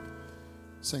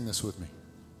 Sing this with me.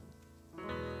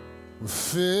 We're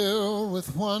filled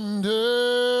with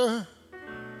wonder,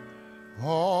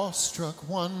 awestruck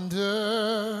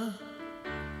wonder,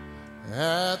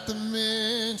 at the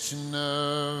mention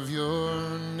of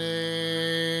your name.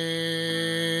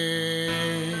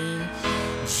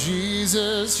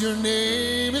 Jesus, your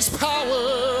name is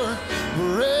power,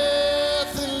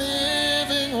 breath and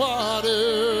living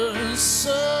water,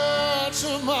 such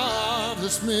a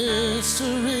marvelous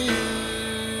mystery.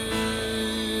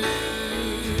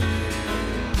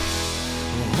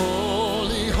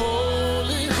 Holy,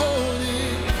 holy, holy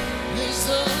is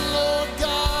the Lord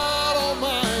God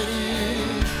Almighty,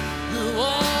 who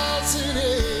was and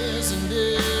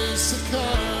is to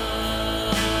come.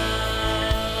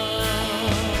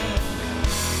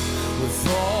 With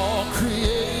all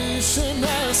creation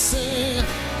I sing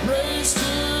praise to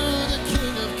the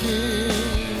King of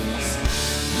Kings.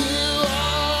 You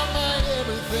are my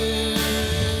everything,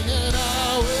 and I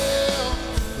will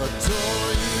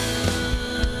adore you.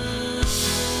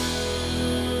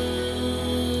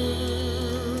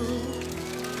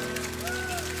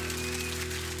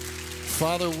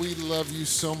 Father, we love you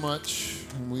so much,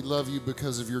 and we love you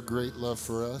because of your great love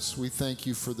for us. We thank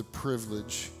you for the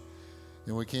privilege,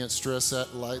 and we can't stress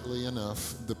that lightly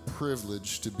enough, the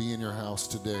privilege to be in your house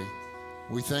today.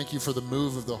 We thank you for the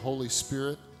move of the Holy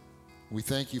Spirit. We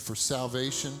thank you for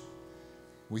salvation.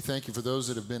 We thank you for those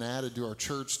that have been added to our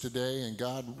church today. And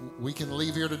God, we can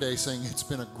leave here today saying it's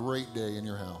been a great day in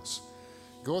your house.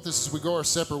 Go with us as we go our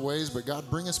separate ways, but God,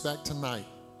 bring us back tonight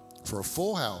for a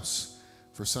full house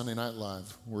for Sunday Night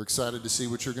Live. We're excited to see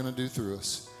what you're going to do through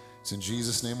us. It's in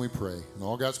Jesus' name we pray. And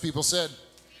all God's people said,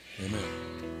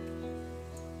 amen.